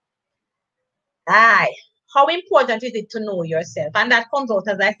 How important is it to know yourself? And that comes out,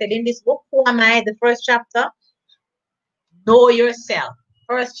 as I said, in this book, Who Am I? The first chapter. Know yourself.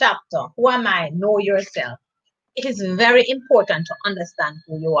 First chapter. Who am I? Know yourself. It is very important to understand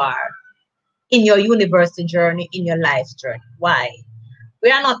who you are in your university journey, in your life journey. Why?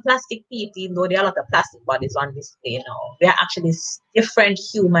 We are not plastic people, even though there are a lot of plastic bodies on display now. We are actually different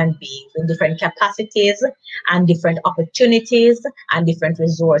human beings with different capacities and different opportunities and different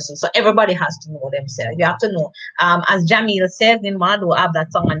resources. So everybody has to know themselves. You have to know. As Jamil says in Madu, I have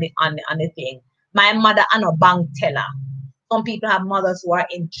that song on the thing. My mother, I'm a bank teller. Some people have mothers who are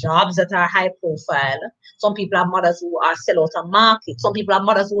in jobs that are high profile. Some people have mothers who are sell out a market. Some people have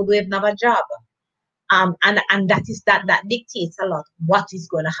mothers who don't even have a job. And that dictates a lot what is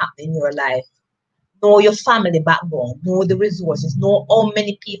going to happen in your life. Know your family backbone, know the resources, know how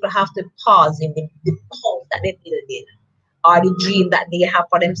many people have to pause in the house that they build in, or the dream that they have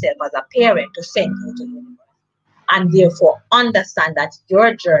for themselves as a parent to send you to university. And therefore understand that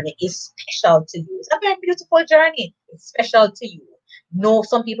your journey is special to you. It's a very beautiful journey. It's special to you. No,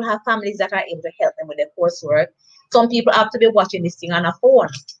 some people have families that are able to help them with their coursework. Some people have to be watching this thing on a phone.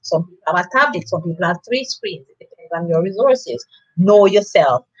 Some people have a tablet. Some people have 3 screens. It depends on your resources. Know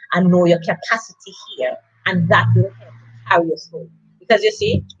yourself and know your capacity here. And that will help you carry you through. Because you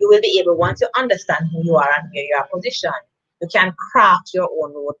see, you will be able, once you understand who you are and where you are positioned, you can craft your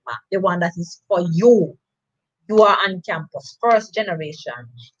own roadmap, the one that is for you. You are on campus, first generation.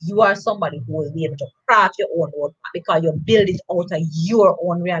 You are somebody who will be able to craft your own roadmap because you build it out of your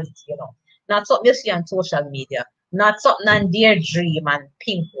own reality, Not something you see on social media, not something on their dream and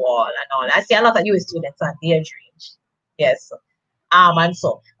pink wall and all. I see a lot of US students on their dreams. Yes.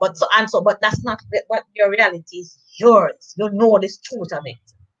 But that's not what your reality is. Yours. You know the truth of it.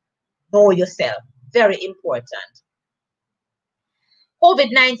 Know yourself. Very important.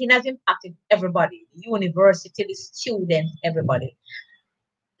 COVID-19 has impacted everybody, the university, the students, everybody.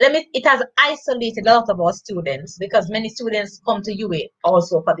 It has isolated a lot of our students because many students come to UA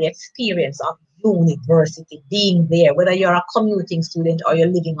also for the experience of university, being there, whether you're a commuting student or you're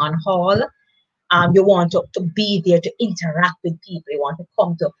living on hall. You want to be there to interact with people. You want to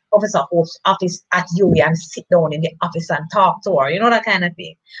come to Professor Hope's office at UA and sit down in the office and talk to her, that kind of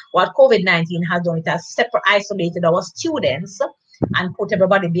thing. What COVID-19 has done, it has isolated our students and put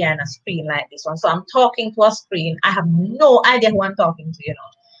everybody behind a screen like this one. So I'm talking to a screen. I have no idea who I'm talking to,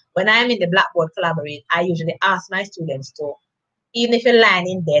 When I'm in the Blackboard Collaborate, I usually ask my students to, even if you're lying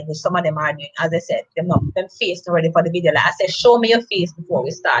in bed, which some of them are doing, as I said, them face not ready for the video. Like I said, show me your face before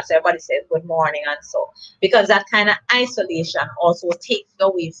we start. So everybody says good morning and so. Because that kind of isolation also takes you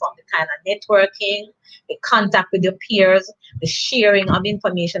away from the kind of networking, the contact with your peers, the sharing of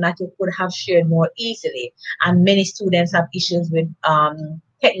information that you could have shared more easily. And many students have issues with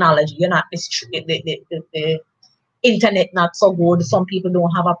technology. You're not the internet not so good. Some people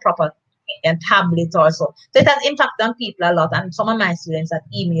don't have a proper and tablets also. So it has impacted on people a lot. And some of my students have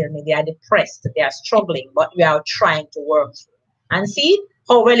emailed me, they are depressed, they are struggling, but we are trying to work through. And see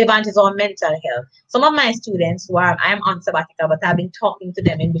how relevant is our mental health. Some of my students who are, I'm on sabbatical, but I've been talking to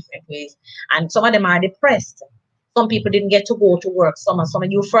them in different ways. And some of them are depressed. Some people didn't get to go to work. Some of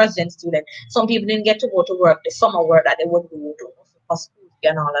you first gen students, some people didn't get to go to work the summer work that they would do for school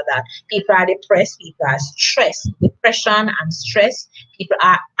and all of that. People are depressed, people are stressed, depression and stress. People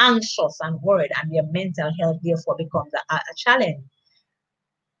are anxious and worried, and their mental health therefore becomes a challenge.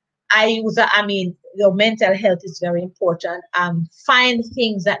 Your mental health is very important. Find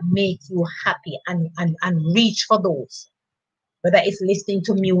things that make you happy and reach for those. Whether it's listening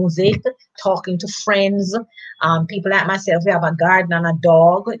to music, talking to friends, people like myself, we have a garden and a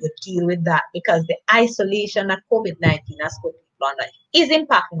dog, you deal with that because the isolation that COVID-19 has put people under is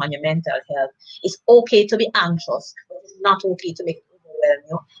impacting on your mental health. It's okay to be anxious, but it's not okay to make it overwhelm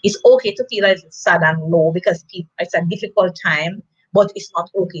you. It's okay to feel like it's sad and low because it's a difficult time, but it's not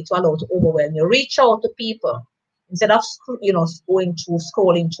okay to allow it to overwhelm you. Reach out to people. Instead of going to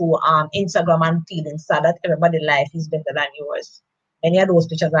scrolling to Instagram and feeling sad that everybody's life is better than yours. Many of those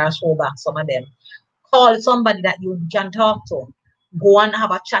pictures are throwback, some of them. Call somebody that you can talk to. Go and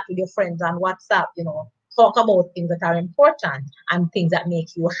have a chat with your friends on WhatsApp, talk about things that are important and things that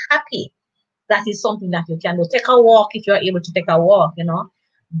make you happy. That is something that you can do. Take a walk if you're able to take a walk,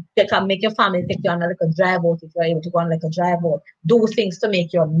 make your family take you on a little drive out if you're able to go on like a drive out. Do things to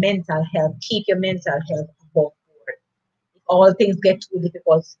make your mental health, keep your mental health above. All things get too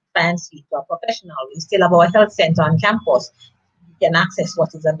difficult, fancy to a professional. We still have our health center on campus. You can access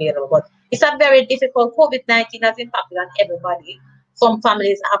what is available. But it's a very difficult. COVID-19 has impacted on everybody. Some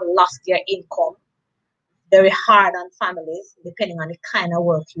families have lost their income. Very hard on families, depending on the kind of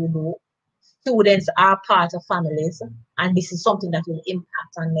work you do. Students are part of families, and this is something that will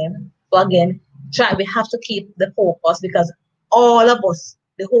impact on them. So again, we have to keep the focus because all of us,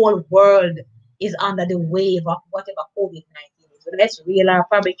 the whole world, is under the wave of whatever COVID-19 is. Whether it's real or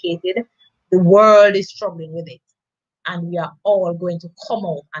fabricated, the world is struggling with it. And we are all going to come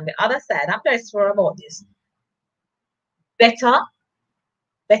out on the other side. I'm very sure about this. Better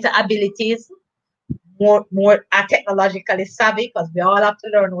abilities, more technologically savvy, because we all have to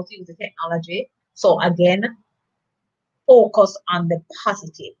learn how to use the technology. So again, focus on the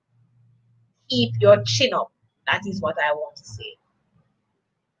positive. Keep your chin up. That is what I want to say.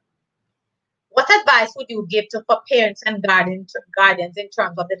 What advice would you give for parents and guardians in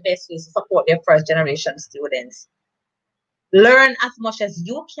terms of the best ways to support their first generation students? Learn as much as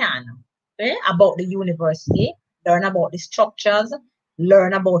you can about the university, learn about the structures,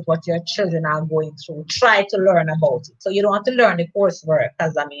 learn about what your children are going through. Try to learn about it. So you don't have to learn the coursework,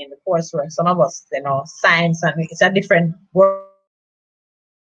 because the coursework, some of us, science, and it's a different world.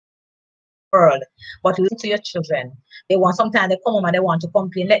 But listen to your children. Sometimes they come home and they want to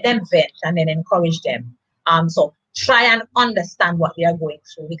complain. Let them vent and then encourage them. So try and understand what they are going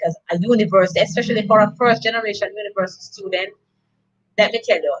through, because a university, especially for a first generation university student, let me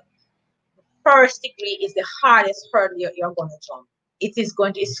tell you, the first degree is the hardest hurdle you're going to jump.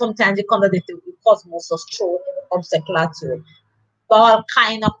 Sometimes it comes with the cosmos of throw obstacle at you. All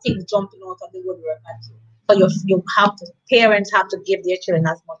kind of things jumping out of the woodwork at you. So parents have to give their children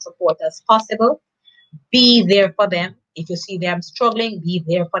as much support as possible. Be there for them. If you see them struggling, be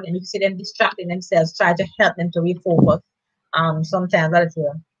there for them. If you see them distracting themselves, try to help them to refocus. Sometimes a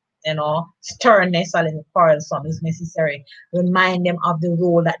little, sternness, a little quarrelsome is necessary. Remind them of the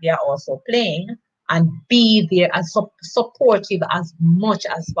role that they are also playing, and be there as supportive as much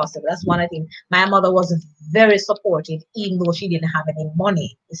as possible. That's one of the things. My mother was very supportive, even though she didn't have any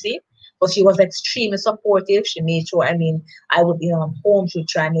money, you see. But she was extremely supportive. She made sure, I would be home. She would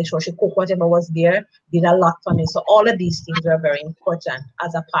try and make sure she cooked whatever was there, did a lot for me. So all of these things are very important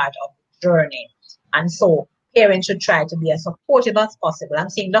as a part of the journey. And so parents should try to be as supportive as possible. I'm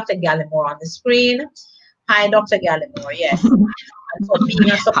seeing Dr. Gallimore on the screen. Hi, Dr. Gallimore, yes. And so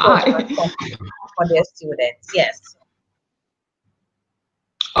being a supportive for their students, yes.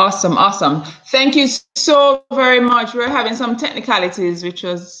 Awesome. Thank you so very much. We're having some technicalities, which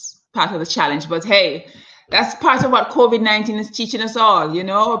was part of the challenge, but hey, that's part of what COVID-19 is teaching us all,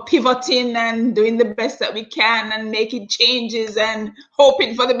 pivoting and doing the best that we can and making changes and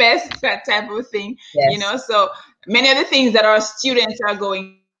hoping for the best, that type of thing, yes. So many of the things that our students are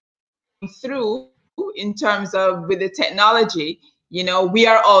going through in terms of with the technology, we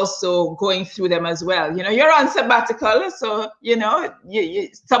are also going through them as well. You're on sabbatical, so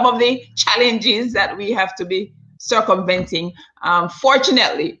some of the challenges that we have to be circumventing.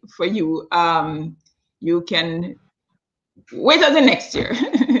 Fortunately for you, you can wait until next year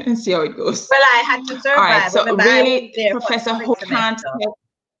and see how it goes. Well, I had to survive. All right, so Remember, really, Professor Hope can't.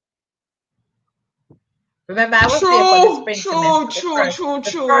 Remember, I was there for the spring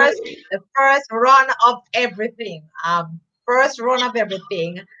semester. The first run of everything. First run of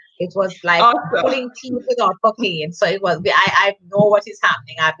everything. It was like awesome. pulling teeth without cocaine. So it was. I know what is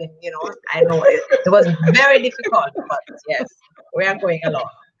happening. I've been, I know it was very difficult, but yes, we are going along.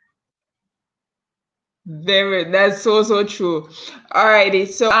 That's so true. All righty,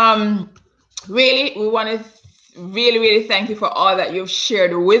 so really, we want to really thank you for all that you've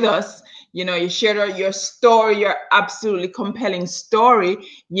shared with us. You shared your story, your absolutely compelling story.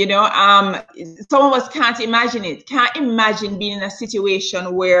 Some of us can't imagine it. Can't imagine being in a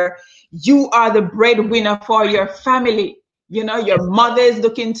situation where you are the breadwinner for your family. Your mother is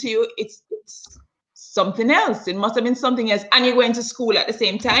looking to you. It's something else. It must have been something else, and you're going to school at the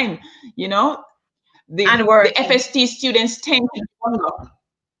same time. The FST students tend to wonder.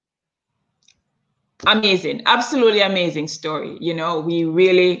 Amazing, absolutely amazing story. We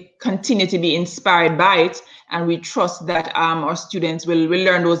really continue to be inspired by it, and we trust that our students will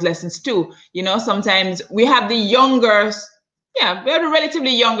learn those lessons too. Sometimes we have the younger, we have the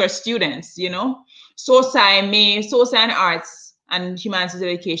relatively younger students. Social and arts and humanities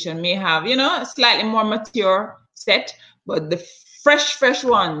education may have a slightly more mature set, but the freshest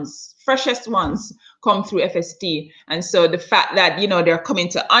ones come through FST. And so the fact that they're coming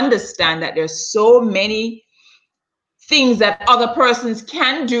to understand that there's so many things that other persons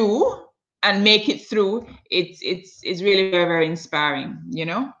can do and make it through, it's really very inspiring.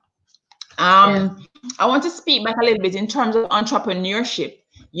 I want to speak back a little bit in terms of entrepreneurship.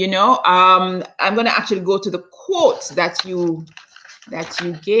 I'm going to actually go to the quote that you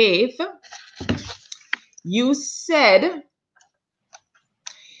gave. You said,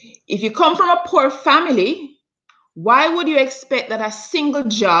 if you come from a poor family, why would you expect that a single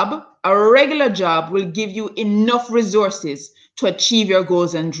job, a regular job, will give you enough resources to achieve your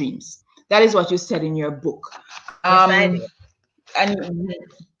goals and dreams? That is what you said in your book. Yes, I did. And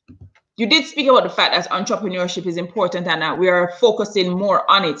you did speak about the fact that entrepreneurship is important, and we are focusing more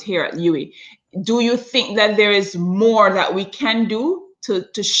on it here at UWI. Do you think that there is more that we can do to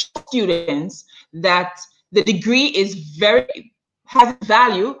show students that the degree has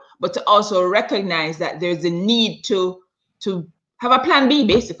value, but to also recognize that there's a need to have a plan B,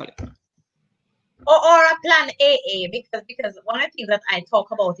 basically, or a plan AA? Because one of the things that I talk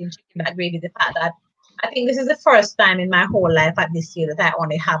about in Chicken That Gravy is the fact that I think this is the first time in my whole life at this year that I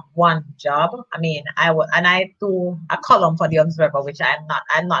only have one job. I mean, I do a column for the Observer, which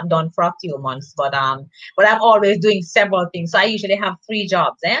I'm not done for a few months, but I'm always doing several things. So I usually have 3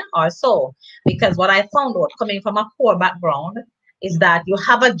 jobs, or so. Because what I found out coming from a poor background is that you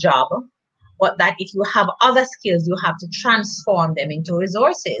have a job, but that if you have other skills, you have to transform them into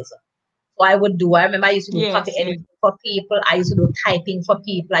resources. So I remember I used to do copy editing for people. I used to do typing for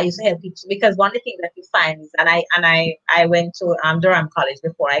people. I used to help people, because one of the things that you find is, and I went to Durham College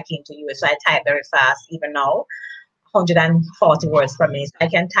before I came to US, so I type very fast even now, 140 words per minute. So I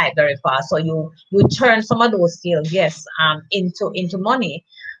can type very fast. So you turn some of those skills, into money,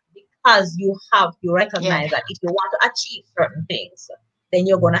 because you recognize that if you want to achieve certain things, then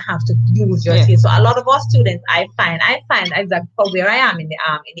you're going to have to use your skills. So a lot of our students, I find exactly for where I am in the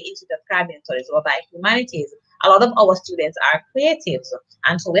Institute of Caribbean Studies or by Humanities, a lot of our students are creatives.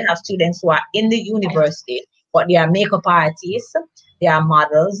 And so we have students who are in the university, but they are makeup artists, they are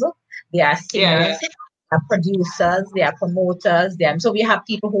models, they are singers, they are producers, they are promoters. So we have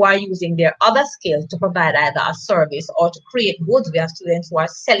people who are using their other skills to provide either a service or to create goods. We have students who are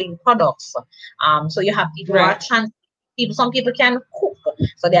selling products. So you have people who are some people can cook,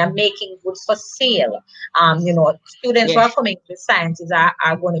 so they are making goods for sale. Students who are coming to the sciences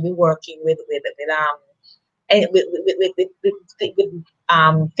are going to be working with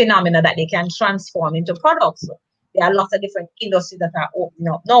phenomena that they can transform into products. There are lots of different industries that are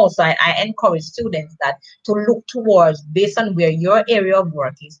opening up now. So I encourage students that to look towards, based on where your area of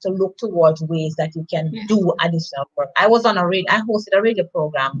work is, to look towards ways that you can do additional work. I hosted a radio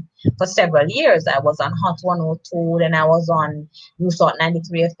program for several years. I was on Hot 102, then I was on News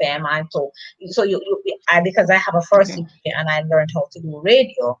 93 FM. And because I have a first degree and I learned how to do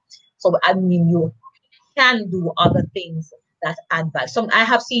radio. So I mean, you can do other things that add value. I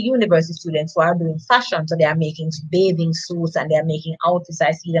have seen university students who are doing fashion, so they are making bathing suits and they are making outfits.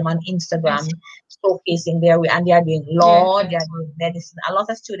 I see them on Instagram showcasing their way, and they are doing law, they are doing medicine. A lot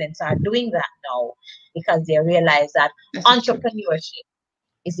of students are doing that now because they realize that entrepreneurship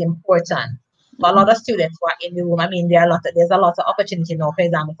is important. So a lot of students who are in the room, I mean, there's a lot of opportunity now, for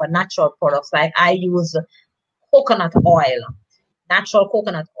example, for natural products. Like I use coconut oil, natural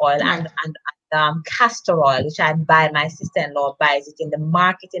coconut oil, and castor oil, which I buy. My sister-in-law buys it in the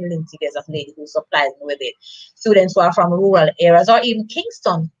market in Lindsay. There's a lady who supplies me with it. Students who are from rural areas or even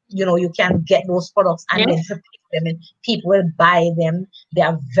Kingston, you can get those products and then prepare them, and people will buy them. They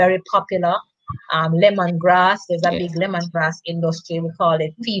are very popular. Lemongrass, there's a big lemongrass industry. We call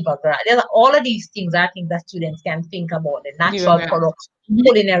it fever grass. All of these things are things that students can think about: the natural products,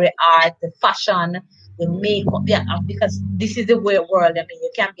 culinary art, the fashion, the makeup. Yeah, because this is the world. I mean,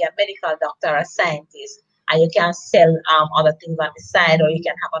 you can be a medical doctor, a scientist, and you can sell other things on the side, or you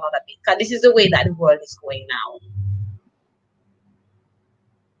can have another thing. Because this is the way that the world is going now.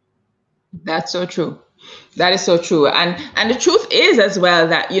 That's so true. That is so true. And the truth is as well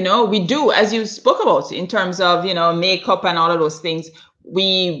that, we do, as you spoke about in terms of, makeup and all of those things.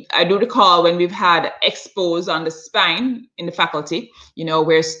 I do recall when we've had expos on the spine in the faculty,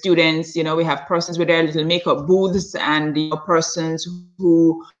 where students, we have persons with their little makeup booths and persons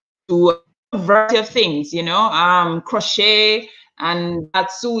who do a variety of things, crochet and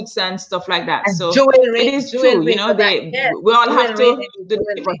that suits and stuff like that. And so jewelry, it is true, we all have to do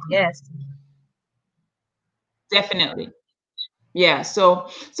the yes. Definitely. Yeah. So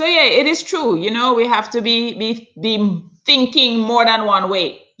yeah, it is true. We have to be thinking more than one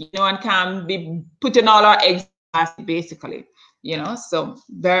way, and can be putting all our eggs in the basket, basically, so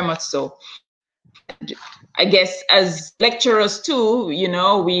very much so. And I guess as lecturers too,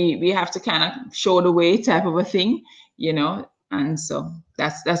 we have to kind of show the way type of a thing, and so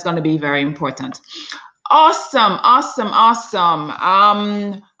that's going to be very important. Awesome.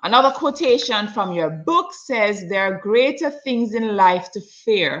 Another quotation from your book says, there are greater things in life to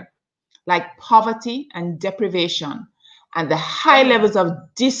fear, like poverty and deprivation, and the high levels of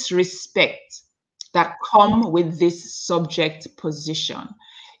disrespect that come with this subject position.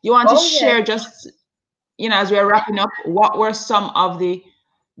 You want to share just, as we're wrapping up, what were some of the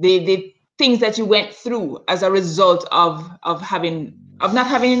things that you went through as a result of not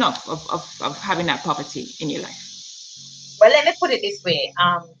having enough, of having that poverty in your life? Well, let me put it this way.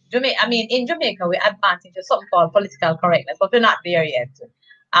 In Jamaica, we advance into something called political correctness, but we're not there yet.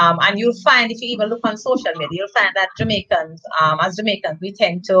 And you'll find, if you even look on social media, you'll find that Jamaicans, as Jamaicans, we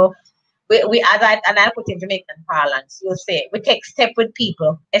tend to, as I put in Jamaican parlance, you'll say, we take step with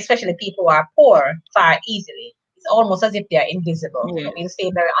people, especially people who are poor, far easily. It's almost as if they're invisible. Yeah. We'll say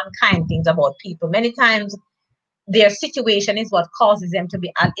very unkind things about people. Many times, their situation is what causes them to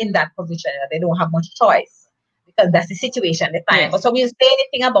be in that position. They don't have much choice, because that's the situation they find. But so we'll say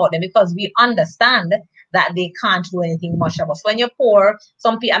anything about them because we understand that they can't do anything much about us. When you're poor,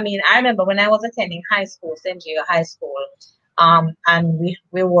 some people, I remember when I was attending high school, St. Jago High School, and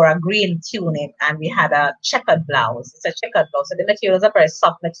we wore a green tunic and we had a checkered blouse. It's a checkered blouse. So the material is a very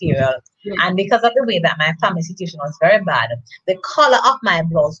soft material. And because of the way that my family situation was very bad, the color of my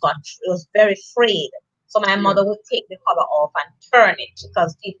blouse was very frayed. So my mother would take the cover off and turn it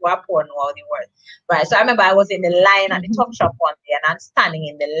because people are poor know how they work. Right. So I remember I was in the line at the top shop one day and I'm standing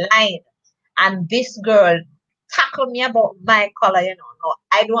in the line and this girl tackled me about my color, No,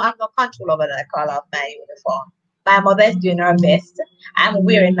 I don't have no control over the color of my uniform. My mother is doing her best. I'm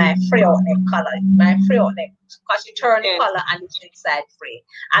wearing my free out neck color, because she turned the color and it's inside free.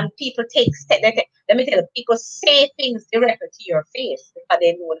 And people take steps. Let me tell you, people say things directly to your face because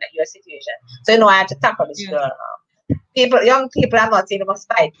they know that your situation. So I had to tackle this girl. Young people, I'm not saying they must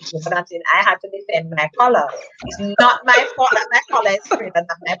fight people, but I'm saying I had to defend my color. It's not my fault that my color is free, and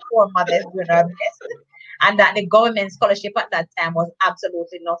that my poor mother is doing her best. And that the government scholarship at that time was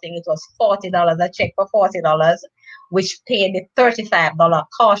absolutely nothing. It was $40, a check for $40, which paid the $35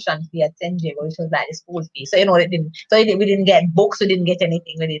 caution fee at St. Jago, which was like the school fee. So we didn't get books, we didn't get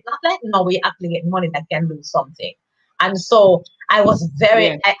anything with it. Not like now we actually get money that can do something. And so I was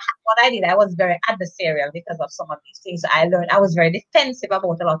I was very adversarial because of some of these things I learned. I was very defensive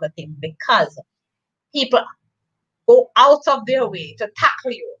about a lot of things because people go out of their way to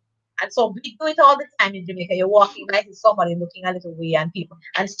tackle you. And so we do it all the time in Jamaica. You're walking by somebody looking a little weird,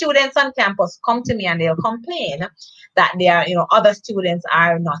 and students on campus come to me and they'll complain that they are, other students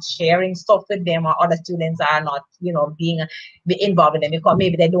are not sharing stuff with them, or other students are not, being involved in them because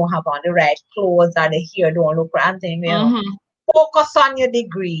maybe they don't have on the right clothes or the hair don't look right. Focus on your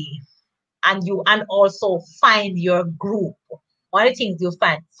degree and also find your group. One of the things you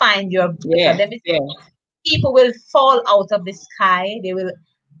find your group. People will fall out of the sky. They will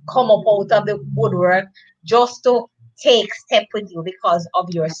come up out of the woodwork just to take step with you because of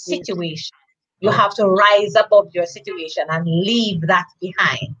your situation. You have to rise above your situation and leave that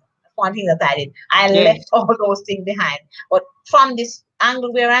behind. That's one thing that I did. I left all those things behind. But from this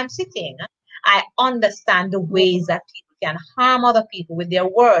angle where I'm sitting, I understand the ways that people can harm other people with their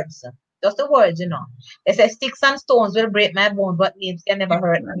words. Just the words, you know. They say sticks and stones will break my bones, but names can never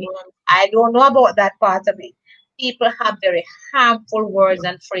hurt me. I don't know about that part of it. People have very harmful words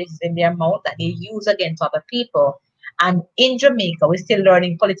and phrases in their mouth that they use against other people. And in Jamaica, we're still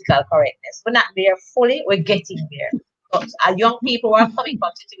learning political correctness. We're not there fully, we're getting there. But young people are coming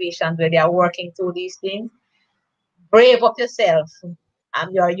from situations where they are working through these things. Brave up yourself.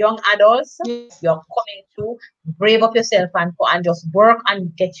 You're young adults, you're coming through, brave up yourself and just work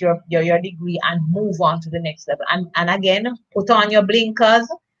and get your degree and move on to the next level. And again, put on your blinkers.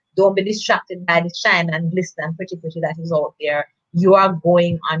 Don't be distracted by the shine and glisten and pretty that is out there. You are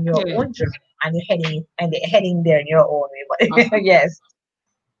going on your own journey and you're heading there in your own way. But yes.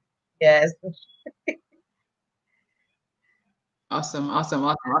 Awesome.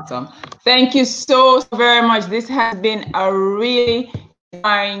 Thank you so very much. This has been a really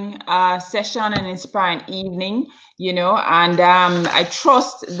inspiring session and inspiring evening, you know, and I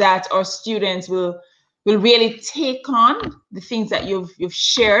trust that our students will really take on the things that you've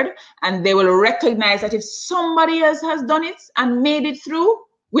shared, and they will recognize that if somebody else has done it and made it through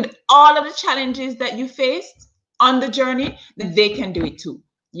with all of the challenges that you faced on the journey, that they can do it too.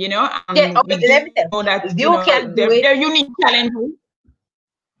 You know, and let me tell you, can do it. They're unique challenges.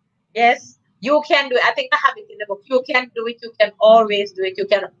 Yes, you can do it. I think I have it in the book. You can do it. You can always do it. You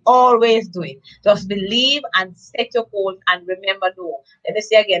can always do it. Just believe and set your goals and remember, no. Let me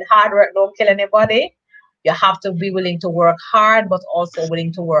say again, hard work don't kill anybody. You have to be willing to work hard, but also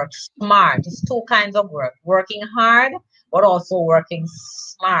willing to work smart. It's two kinds of work. Working hard, but also working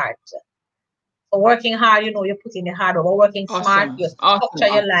smart. So working hard, you know, you put in the hard work. But working smart, you structure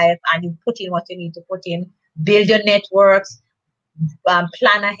your life and you put in what you need to put in. Build your networks,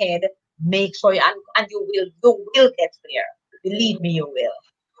 plan ahead, make sure and you will get there. Believe me, you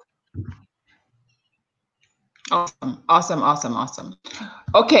will. Awesome.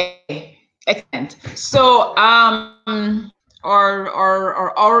 Okay, excellent. So our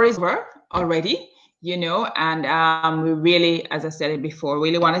hour is over already, you know, and we really, as I said it before,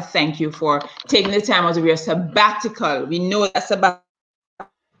 really want to thank you for taking the time out of your sabbatical. We know that sabbatical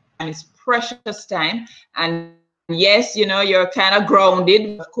is precious time, and yes, you know, you're kind of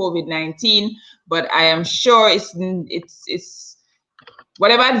grounded with COVID-19, but I am sure it's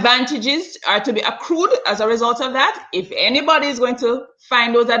whatever advantages are to be accrued as a result of that. If anybody is going to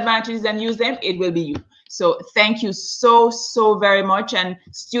find those advantages and use them, it will be you. So thank you so very much. And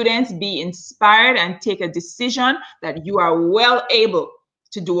students, be inspired and take a decision that you are well able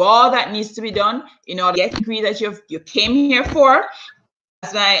to do all that needs to be done in order to get the degree that you came here for.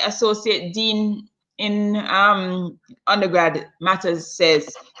 As my associate dean in undergrad matters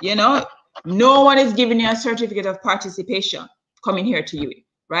says, you know, no one is giving you a certificate of participation coming here to you,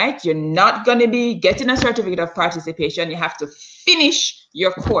 right? You're not going to be getting a certificate of participation. You have to finish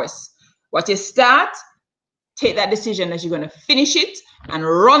your course. What you start, take that decision that you're going to finish it and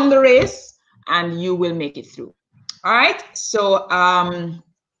run the race, and you will make it through. All right. So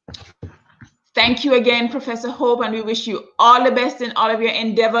thank you again, Professor Hope, and we wish you all the best in all of your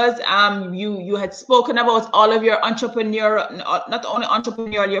endeavors. You had spoken about all of your entrepreneurial, not only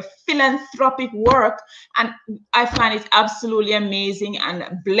entrepreneurial, your philanthropic work, and I find it absolutely amazing. And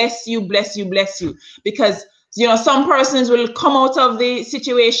bless you, because you know some persons will come out of the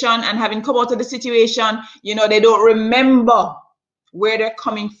situation, and having come out of the situation, you know, they don't remember where they're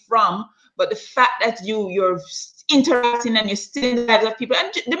coming from. But the fact that you're interacting and you're still in the lives of people,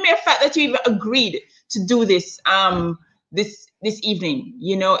 and the mere fact that you even agreed to do this this evening,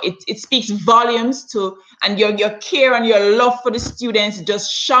 you know, it speaks volumes to, and your care and your love for the students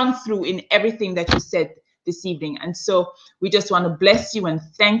just shone through in everything that you said this evening. And so we just want to bless you and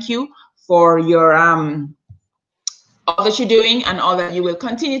thank you for your all that you're doing and all that you will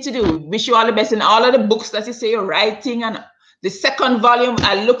continue to do. Wish you all the best in all of the books that you say you're writing, and the second volume.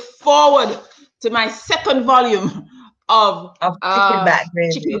 I look forward to my second volume of Chicken Back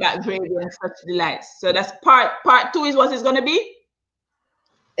Gravy and Such Delights. So that's part 2 is what it's going to be.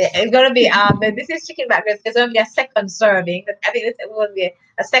 It's going to be this is Chicken Back Gravy. It's going to be a second serving. I think it will be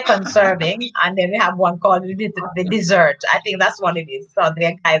a second serving, and then we have one called the dessert. I think that's what it is. So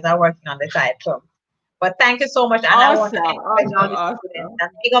the guys are working on the title. But thank you so much, and I want to encourage all the students and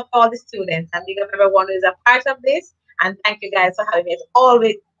big up all the students and big up everyone who is a part of this. And thank you guys for having me. It's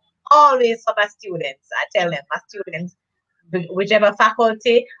always for my students. I tell them, my students, whichever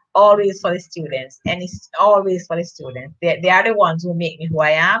faculty, always for the students. And it's always for the students. They are the ones who make me who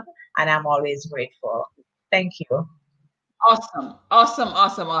I am, and I'm always grateful. Thank you. Awesome, awesome,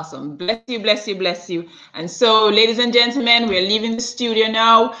 awesome, awesome. Bless you, bless you, bless you. And so, ladies and gentlemen, we're leaving the studio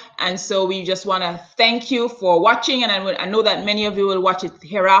now. And so we just want to thank you for watching. And I know that many of you will watch it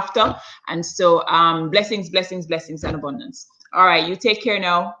hereafter. And so blessings, blessings, blessings, and abundance. All right, you take care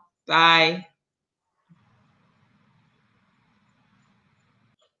now. Bye.